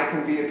him. I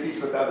can be at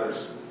peace with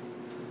others.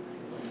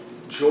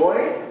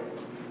 Joy?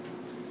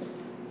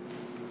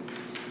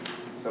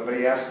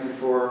 Somebody asks you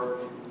for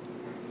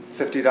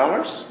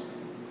 $50?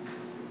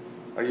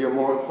 Are you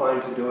more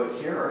inclined to do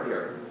it here or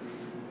here?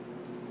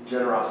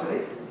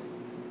 Generosity?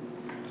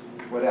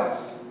 What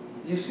else?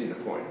 You see the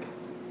point.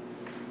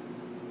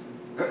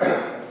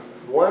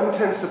 One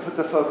tends to put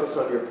the focus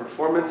on your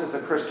performance as a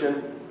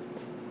Christian.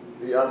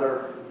 The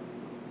other,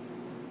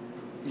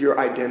 your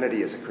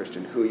identity as a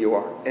Christian, who you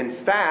are.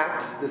 In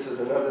fact, this is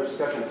another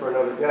discussion for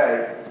another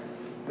day,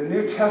 the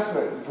New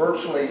Testament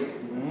virtually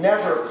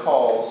never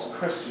calls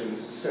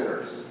Christians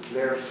sinners.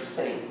 They're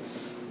saints.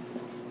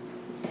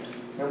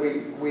 And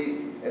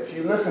if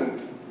you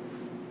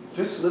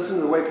just listen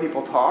to the way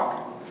people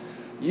talk,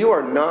 you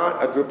are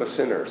not a group of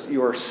sinners.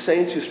 You are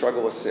saints who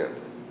struggle with sin.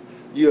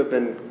 You have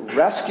been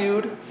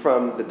rescued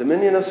from the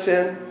dominion of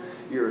sin.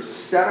 You're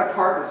set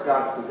apart as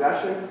God's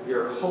possession.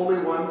 You're holy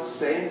ones,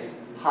 saints,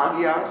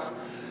 hagios.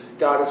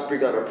 God has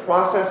begun a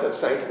process of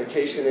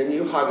sanctification in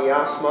you,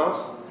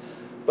 hagiosmos.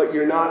 But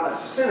you're not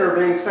a sinner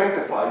being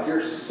sanctified.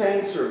 You're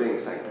saints who are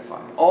being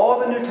sanctified. All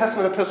the New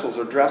Testament epistles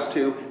are addressed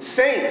to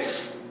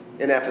saints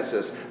in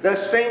Ephesus, the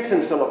saints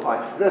in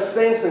Philippi, the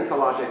saints in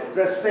Colossae,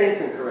 the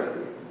saints in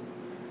Corinthians.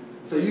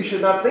 So you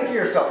should not think of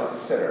yourself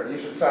as a sinner.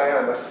 You should say,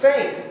 I'm a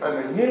saint. I'm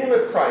in union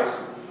with Christ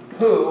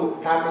who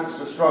happens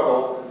to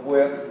struggle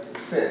with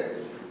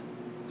sin.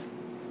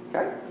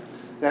 Okay?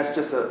 That's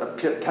just a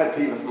pet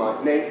peeve of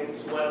mine. Nate?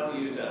 So why don't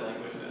we use that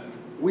language then?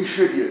 We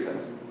should use it.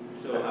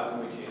 So how can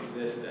we change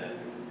this then?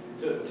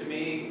 So to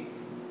me,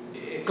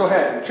 Go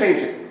ahead, change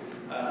it.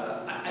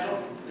 I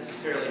don't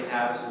necessarily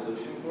have a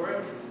solution for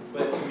it,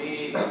 but to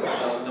me, when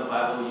the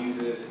Bible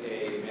uses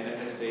a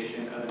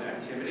manifestation of an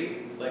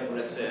activity, like when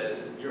it says,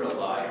 you're a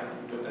liar,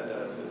 what that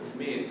does is, to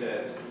me it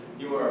says,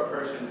 you are a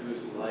person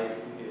whose life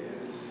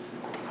is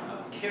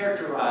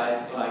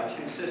characterized by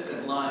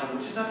consistent lying,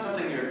 which is not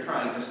something you're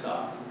trying to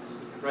stop,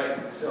 right?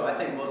 So I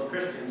think most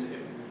Christians,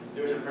 if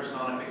there's a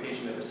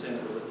personification of a sin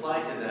that would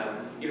apply to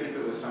them, even if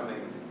it was something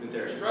that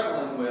they're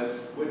struggling with,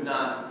 would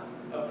not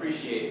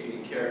appreciate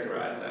being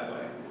characterized that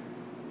way.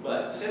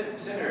 But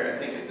sinner, I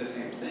think, is the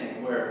same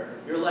thing, where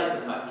your life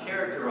is not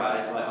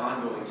characterized by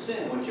ongoing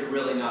sin, which you're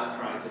really not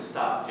trying to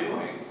stop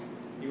doing.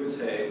 You would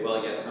say,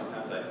 well, yes,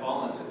 sometimes I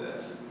fall into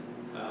this.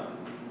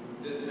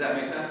 Does that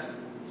make sense?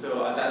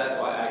 So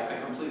that's why I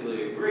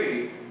completely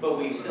agree, but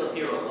we still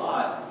hear a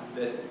lot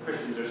that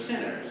Christians are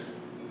sinners.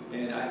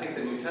 And I think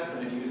the New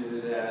Testament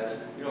uses it as,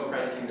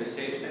 Christ came to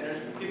save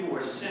sinners. People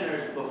were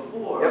sinners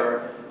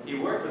before He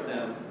worked with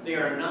them. They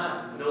are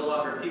no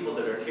longer people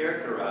that are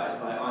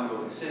characterized by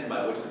ongoing sin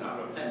by which they're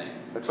not repenting.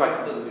 That's right.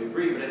 I completely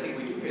agree, but I think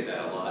we do hear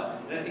that a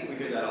lot. And I think we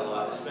hear that a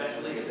lot,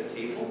 especially at the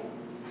table.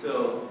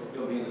 So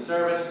you'll be in the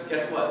service.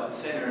 Guess what?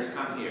 Sinners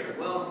come here.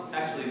 Well,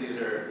 actually, these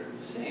are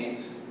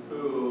saints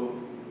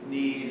who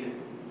need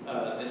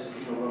this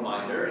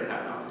reminder and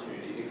have an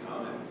opportunity to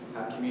come and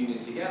have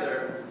communion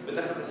together. But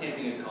that's not the same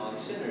thing as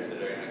calling sinners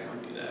that are going to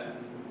come do that.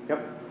 Yep,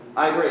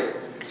 I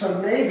agree. So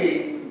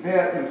maybe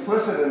that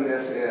implicit in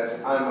this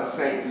is I'm a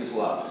saint who's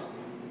loved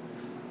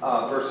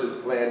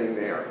versus landing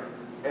there.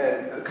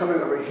 And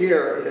coming over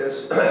here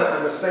is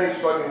I'm a saint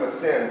struggling with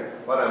sin,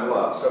 but I'm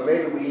loved. So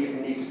maybe we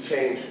even need to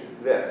change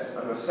this.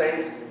 I'm a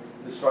saint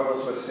who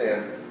struggles with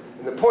sin.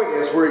 And the point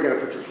is, where are you going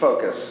to put your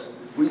focus?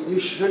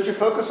 Should you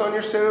focus on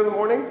your sin in the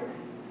morning?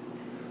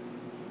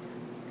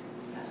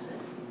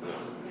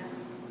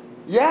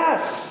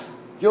 Yes!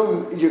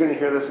 You're going to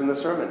hear this in the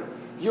sermon.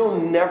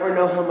 You'll never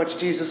know how much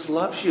Jesus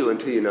loves you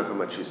until you know how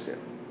much you sin.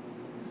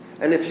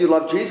 And if you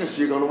love Jesus,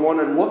 you're going to want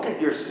to look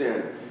at your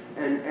sin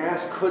and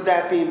ask, could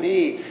that be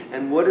me?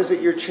 And what is it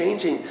you're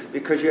changing?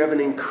 Because you have an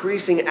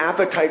increasing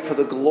appetite for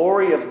the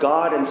glory of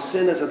God, and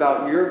sin is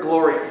about your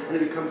glory, and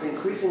it becomes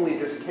increasingly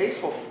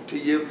distasteful to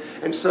you.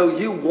 And so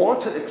you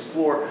want to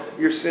explore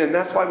your sin.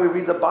 That's why we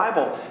read the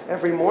Bible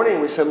every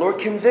morning. We say, Lord,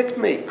 convict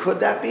me.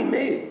 Could that be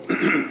me?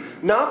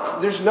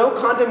 There's no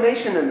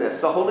condemnation in this.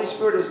 The Holy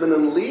Spirit has been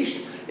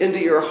unleashed into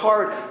your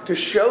heart to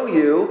show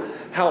you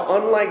how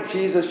unlike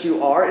Jesus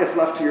you are if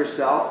left to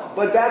yourself,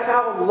 but that's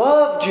how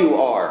loved you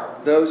are.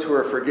 Those who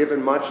are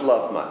forgiven much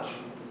love much.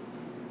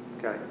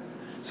 Okay?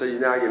 So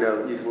now you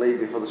know you can leave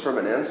before the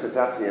sermon ends, because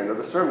that's the end of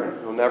the sermon.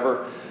 You'll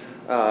never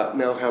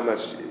know how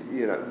much,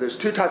 There's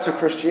two types of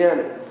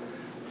Christianity.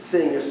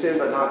 Seeing your sin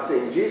but not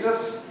seeing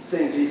Jesus.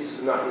 Seeing Jesus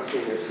and not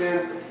seeing your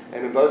sin.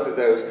 And in both of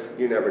those,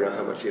 you never know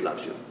how much He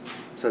loves you.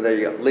 So there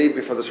you go. Leave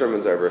before the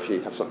sermon's over if you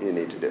have something you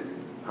need to do.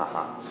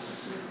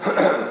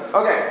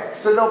 Okay,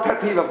 so no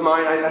pet peeve of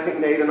mine. I think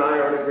Nate and I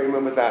are in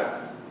agreement with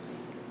that.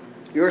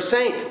 You're a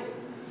saint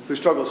who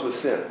struggles with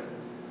sin.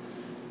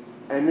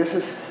 And this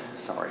is,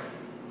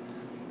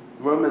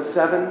 Romans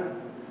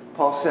 7,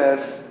 Paul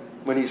says,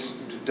 when he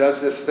does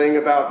this thing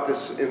about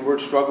this inward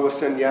struggle with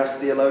sin, yes,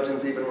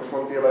 theologians, even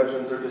Reformed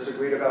theologians, are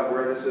disagreed about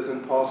where this is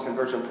in Paul's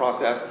conversion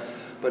process.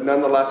 But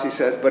nonetheless, he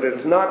says, but it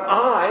is not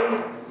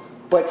I,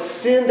 but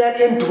sin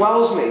that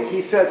indwells me.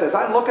 He says, as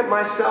I look at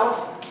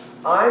myself,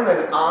 I'm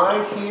an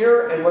I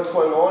here, and what's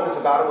going on is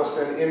a battle with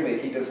sin in me.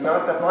 He does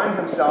not define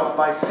himself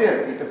by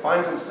sin. He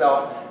defines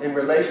himself in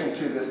relation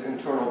to this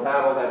internal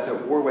battle that's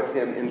at war with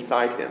him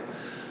inside him.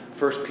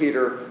 1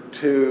 Peter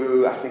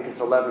 2, I think it's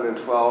 11 and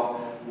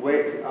 12,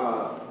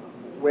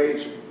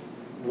 wage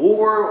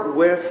war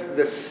with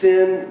the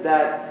sin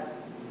that,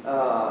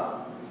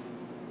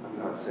 I'm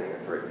not saying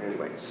it right.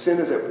 Anyway, sin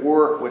is at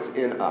war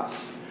within us.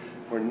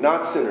 We're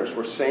not sinners.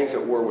 We're saints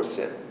at war with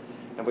sin.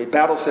 And we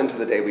battle sin to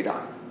the day we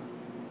die.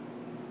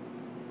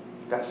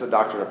 That's the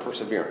doctrine of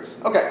perseverance.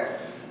 Okay.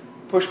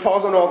 Push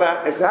pause on all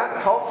that. Is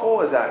that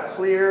helpful? Is that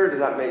clear? Does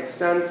that make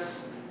sense?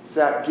 Does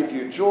that give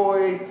you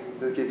joy?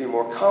 Does it give you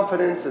more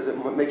confidence? Does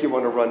it make you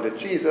want to run to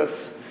Jesus?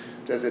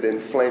 Does it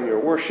inflame your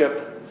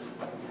worship?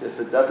 If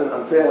it doesn't,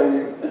 I'm failing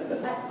you.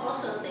 I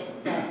also think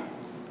that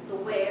the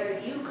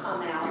way you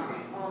come out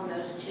on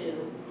those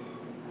two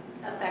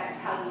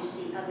affects how you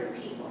see other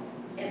people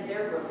and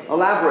their brokenness.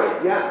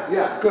 Elaborate.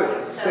 Yes.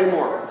 Good. So say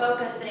more. We're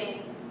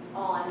focusing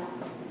on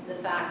the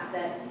fact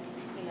that,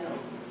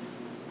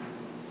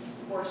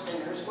 we're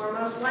sinners. We're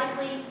most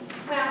likely,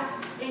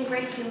 in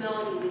great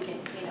humility, we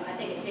can, I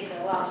think it takes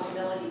a lot of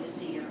humility to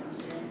see your own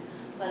sin.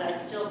 But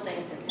I still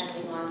think,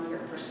 depending on your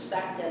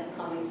perspective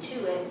coming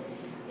to it,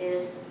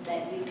 is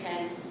that you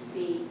can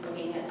be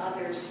looking at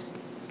others'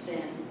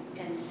 sin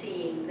and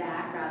seeing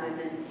that rather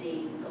than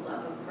seeing the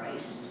love of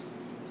Christ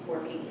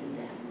working in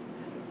them.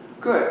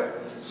 Good.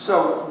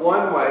 So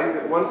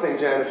one thing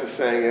Janice is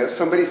saying is,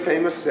 somebody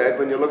famous said,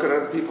 when you look at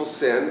other people's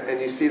sin and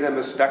you see them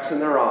as specks in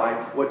their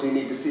eye, what do you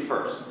need to see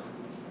first?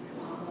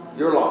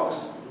 Your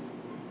loss.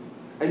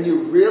 And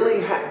you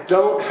really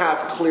don't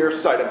have clear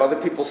sight of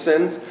other people's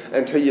sins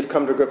until you've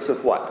come to grips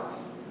with what?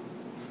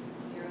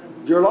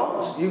 Your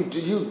loss.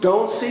 You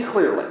don't see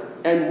clearly.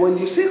 And when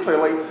you see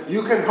clearly,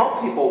 you can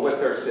help people with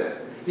their sin.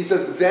 He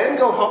says, then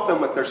go help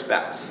them with their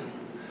specks.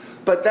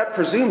 But that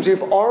presumes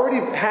you've already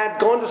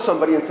gone to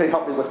somebody and say,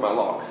 help me with my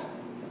logs.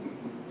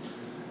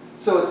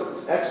 So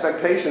it's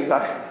expectations.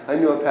 I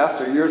knew a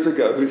pastor years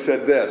ago who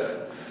said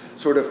this,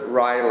 sort of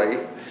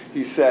wryly.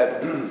 He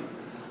said,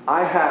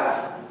 I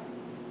have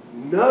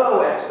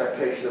no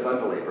expectation of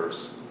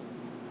unbelievers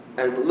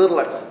and little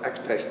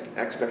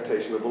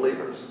expectation of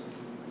believers.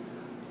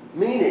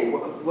 Meaning,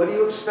 what do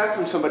you expect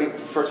from somebody?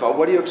 First of all,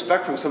 what do you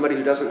expect from somebody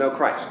who doesn't know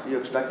Christ? Do you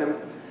expect them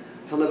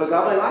to live a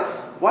godly life?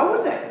 Why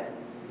would they?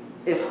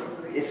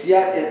 If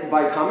yet,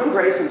 by common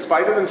grace, in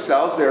spite of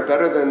themselves, they're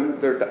better than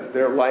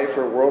their life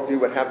or worldview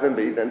would have them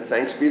be, then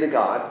thanks be to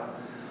God.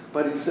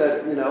 But he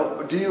said,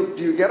 do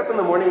you get up in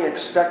the morning and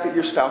expect that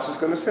your spouse is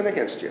going to sin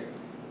against you?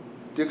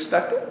 Do you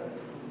expect it?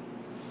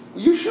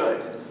 You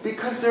should,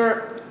 because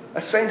they're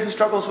a saint who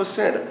struggles with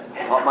sin.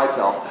 Not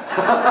myself.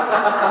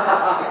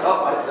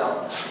 Not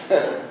myself.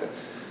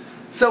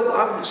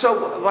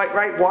 So,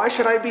 right? Why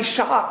should I be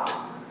shocked?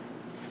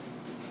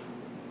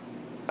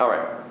 All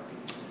right.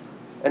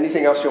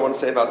 Anything else you want to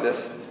say about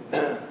this?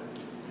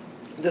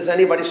 Does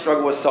anybody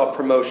struggle with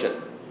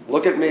self-promotion?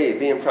 Look at me.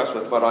 Be impressed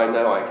with what I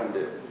know I can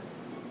do.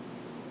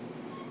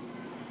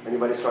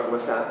 Anybody struggle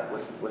with that?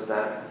 With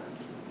that?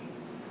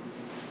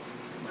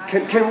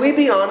 Can we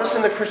be honest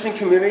in the Christian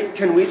community?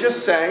 Can we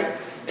just say,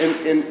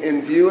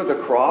 in view of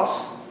the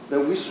cross, that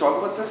we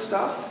struggle with this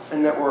stuff,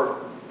 and that we're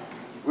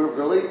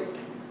really?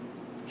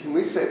 Can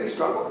we say we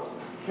struggle?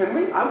 Can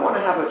we? I want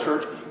to have a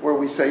church where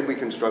we say we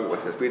can struggle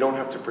with this. We don't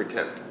have to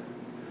pretend.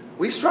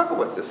 We struggle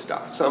with this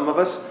stuff. Some of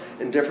us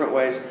in different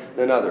ways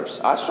than others.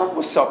 I struggle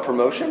with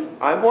self-promotion.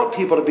 I want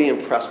people to be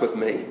impressed with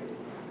me.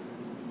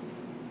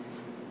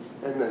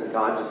 And then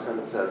God just kind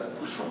of says,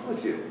 what's wrong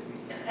with you?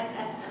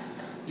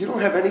 You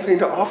don't have anything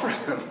to offer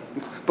them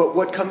but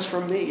what comes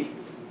from me.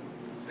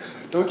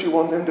 Don't you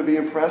want them to be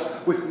impressed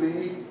with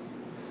me?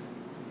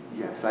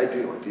 Yes, I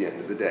do at the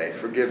end of the day.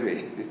 Forgive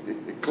me.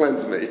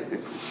 Cleanse me.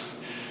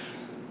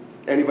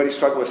 Anybody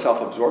struggle with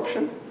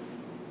self-absorption?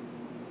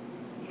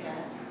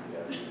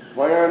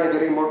 Why aren't I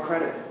getting more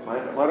credit?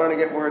 Why don't I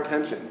get more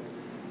attention?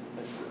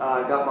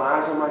 I got my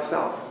eyes on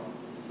myself.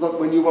 Look,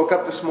 when you woke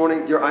up this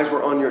morning, your eyes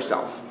were on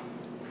yourself.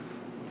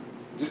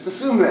 Just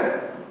assume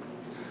that.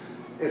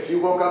 If you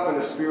woke up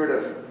in a spirit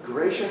of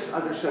gracious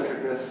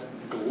other-centeredness,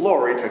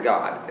 glory to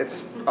God.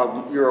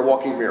 You're a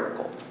walking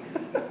miracle.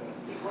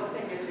 You woke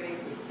in your dreams.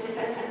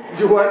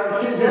 You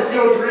what? You're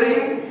still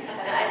dreaming?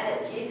 I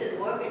said, Jesus,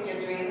 work in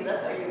your dreams.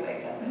 That's how you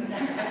wake up.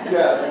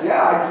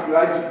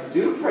 I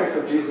do pray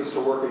for Jesus to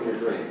work in your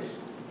dreams.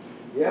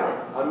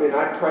 Yeah,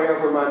 I pray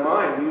over my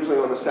mind, usually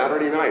on a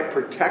Saturday night.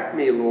 Protect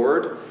me,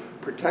 Lord.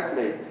 Protect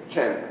me.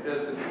 Ken?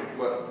 Yes,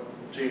 what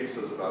James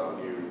says about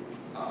when you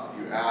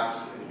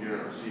ask and you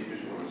don't receive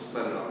because you want to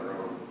spend it on your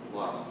own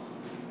lusts.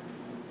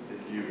 In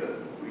view that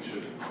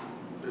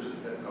there's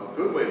a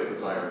good way to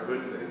desire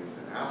good things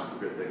and ask for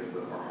good things,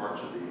 but our heart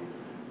should be,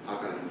 how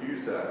can I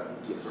use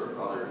that to serve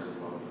others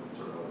and love and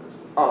serve others?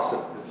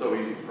 Awesome. It's so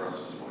easy for us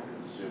to just want to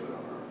consume it on our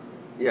own.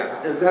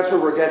 Yeah, and that's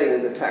what we're getting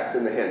in the text,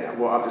 in the handout.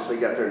 We'll obviously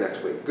get there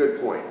next week. Good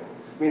point.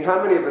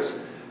 How many of us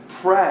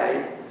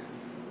pray,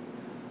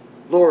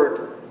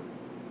 Lord,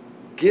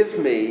 give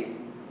me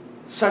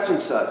such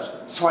and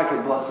such so I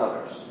can bless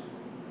others?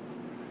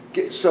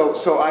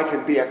 So I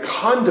can be a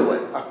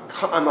conduit.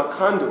 I'm a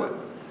conduit.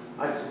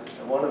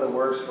 One of the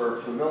words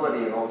for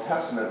humility in the Old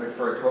Testament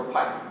referred to a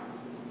pipe.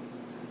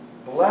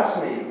 Bless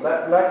me.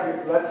 Let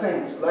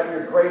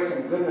your grace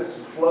and goodness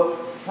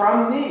flow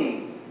from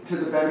me to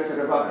the benefit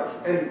of others.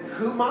 And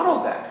who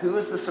modeled that? Who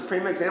is the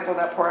supreme example of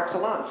that par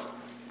excellence?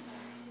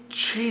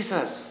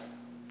 Jesus.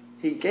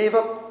 He gave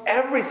up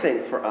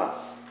everything for us.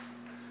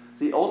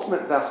 The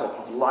ultimate vessel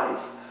of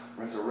life,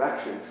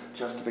 resurrection,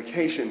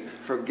 justification,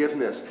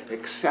 forgiveness,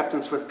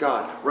 acceptance with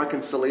God,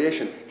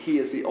 reconciliation. He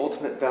is the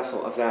ultimate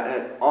vessel of that,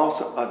 and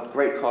also at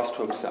great cost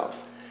to himself.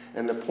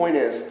 And the point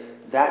is,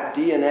 that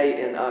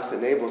DNA in us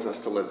enables us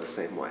to live the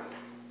same way.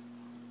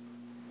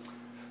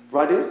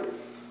 Radu?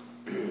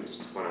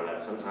 Just to point out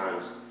that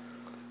sometimes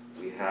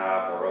we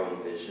have our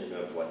own vision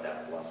of what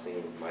that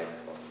blessing might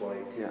look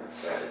like. Yes.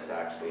 That it's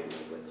actually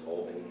the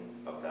withholding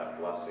of that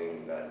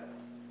blessing that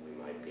we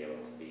might be able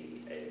to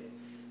be a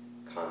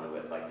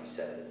conduit, like you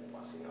said, in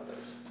blessing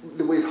others.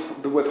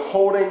 The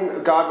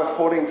withholding, God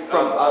withholding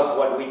from of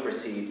what we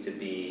perceive to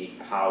be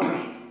how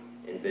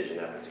we envision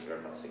that particular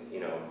blessing.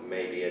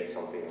 Maybe it's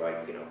something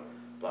like,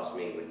 bless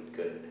me with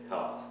good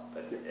health,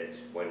 but it's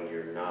when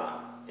you're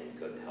not in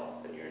good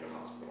health and you're in a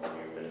hospital on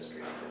your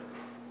ministry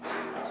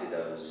to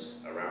those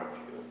around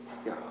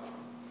you.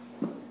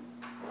 Yeah.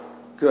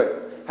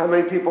 Good. How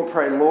many people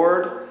pray,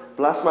 Lord,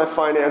 bless my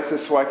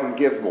finances so I can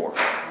give more?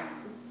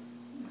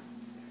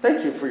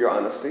 Thank you for your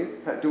honesty.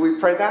 Do we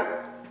pray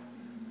that?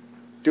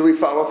 Do we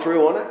follow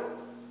through on it?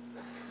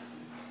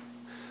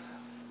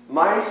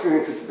 My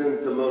experience has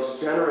been the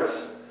most generous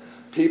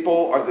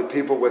people are the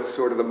people with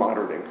sort of the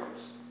moderate incomes.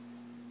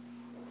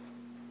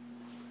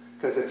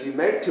 Because if you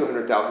make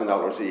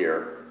 $200,000 a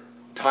year,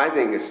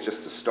 tithing is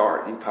just the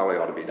start. You probably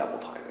ought to be double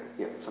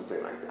tithing,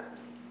 something like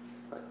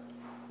that.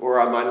 Or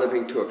am I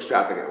living too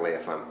extravagantly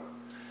if I'm...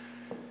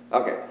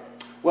 Okay.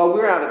 Well,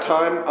 we're out of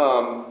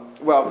time.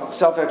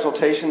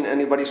 Self-exaltation,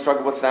 anybody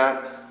struggle with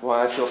that?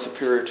 Why I feel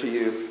superior to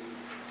you.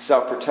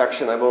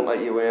 Self-protection, I won't let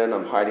you in.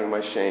 I'm hiding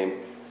my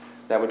shame.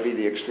 That would be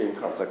the extreme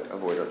conflict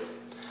avoider.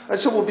 And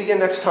so we'll begin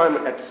next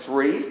time at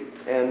 3,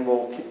 and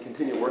we'll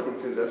continue working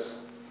through this.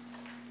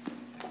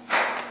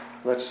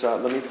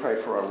 Let me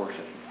pray for our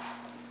worship.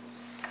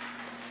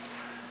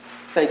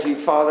 Thank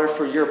you, Father,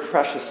 for your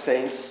precious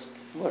saints.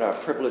 What a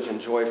privilege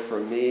and joy for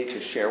me to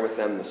share with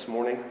them this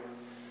morning.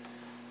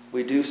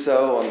 We do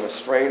so on the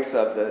strength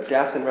of the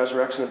death and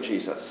resurrection of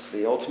Jesus,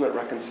 the ultimate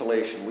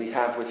reconciliation we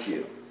have with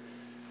you.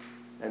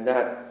 And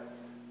that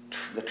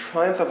the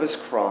triumph of his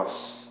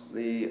cross,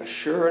 the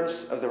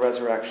assurance of the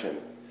resurrection,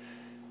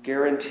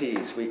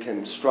 guarantees we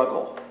can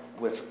struggle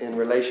in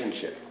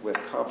relationship with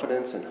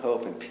confidence and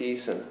hope and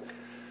peace and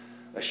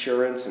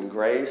assurance and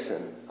grace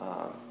and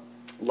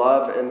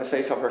love in the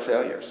face of our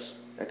failures,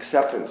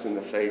 acceptance in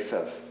the face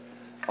of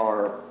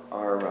our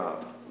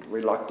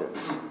reluctance.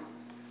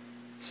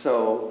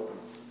 So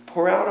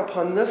pour out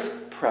upon this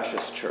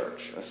precious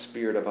church a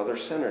spirit of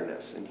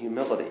other-centeredness and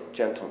humility,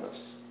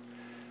 gentleness,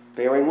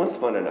 bearing with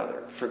one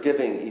another,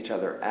 forgiving each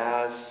other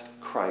as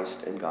Christ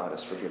and God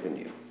has forgiven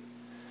you.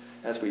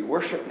 As we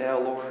worship now,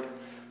 Lord,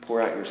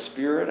 pour out your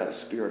spirit, a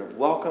spirit of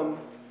welcome.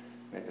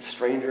 Make the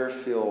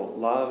stranger feel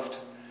loved.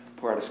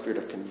 Pour out a spirit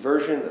of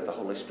conversion that the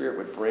Holy Spirit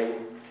would bring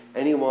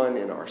anyone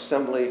in our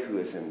assembly who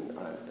is in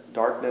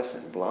darkness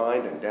and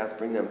blind and death,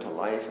 bring them to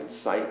life and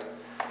sight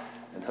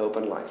and hope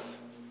and life.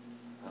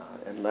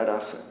 And let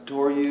us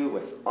adore you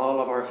with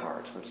all of our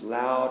hearts, with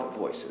loud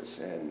voices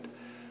and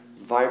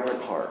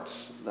vibrant hearts.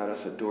 Let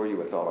us adore you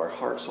with all our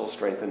heart, soul,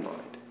 strength, and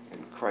mind.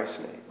 In Christ's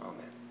name, amen.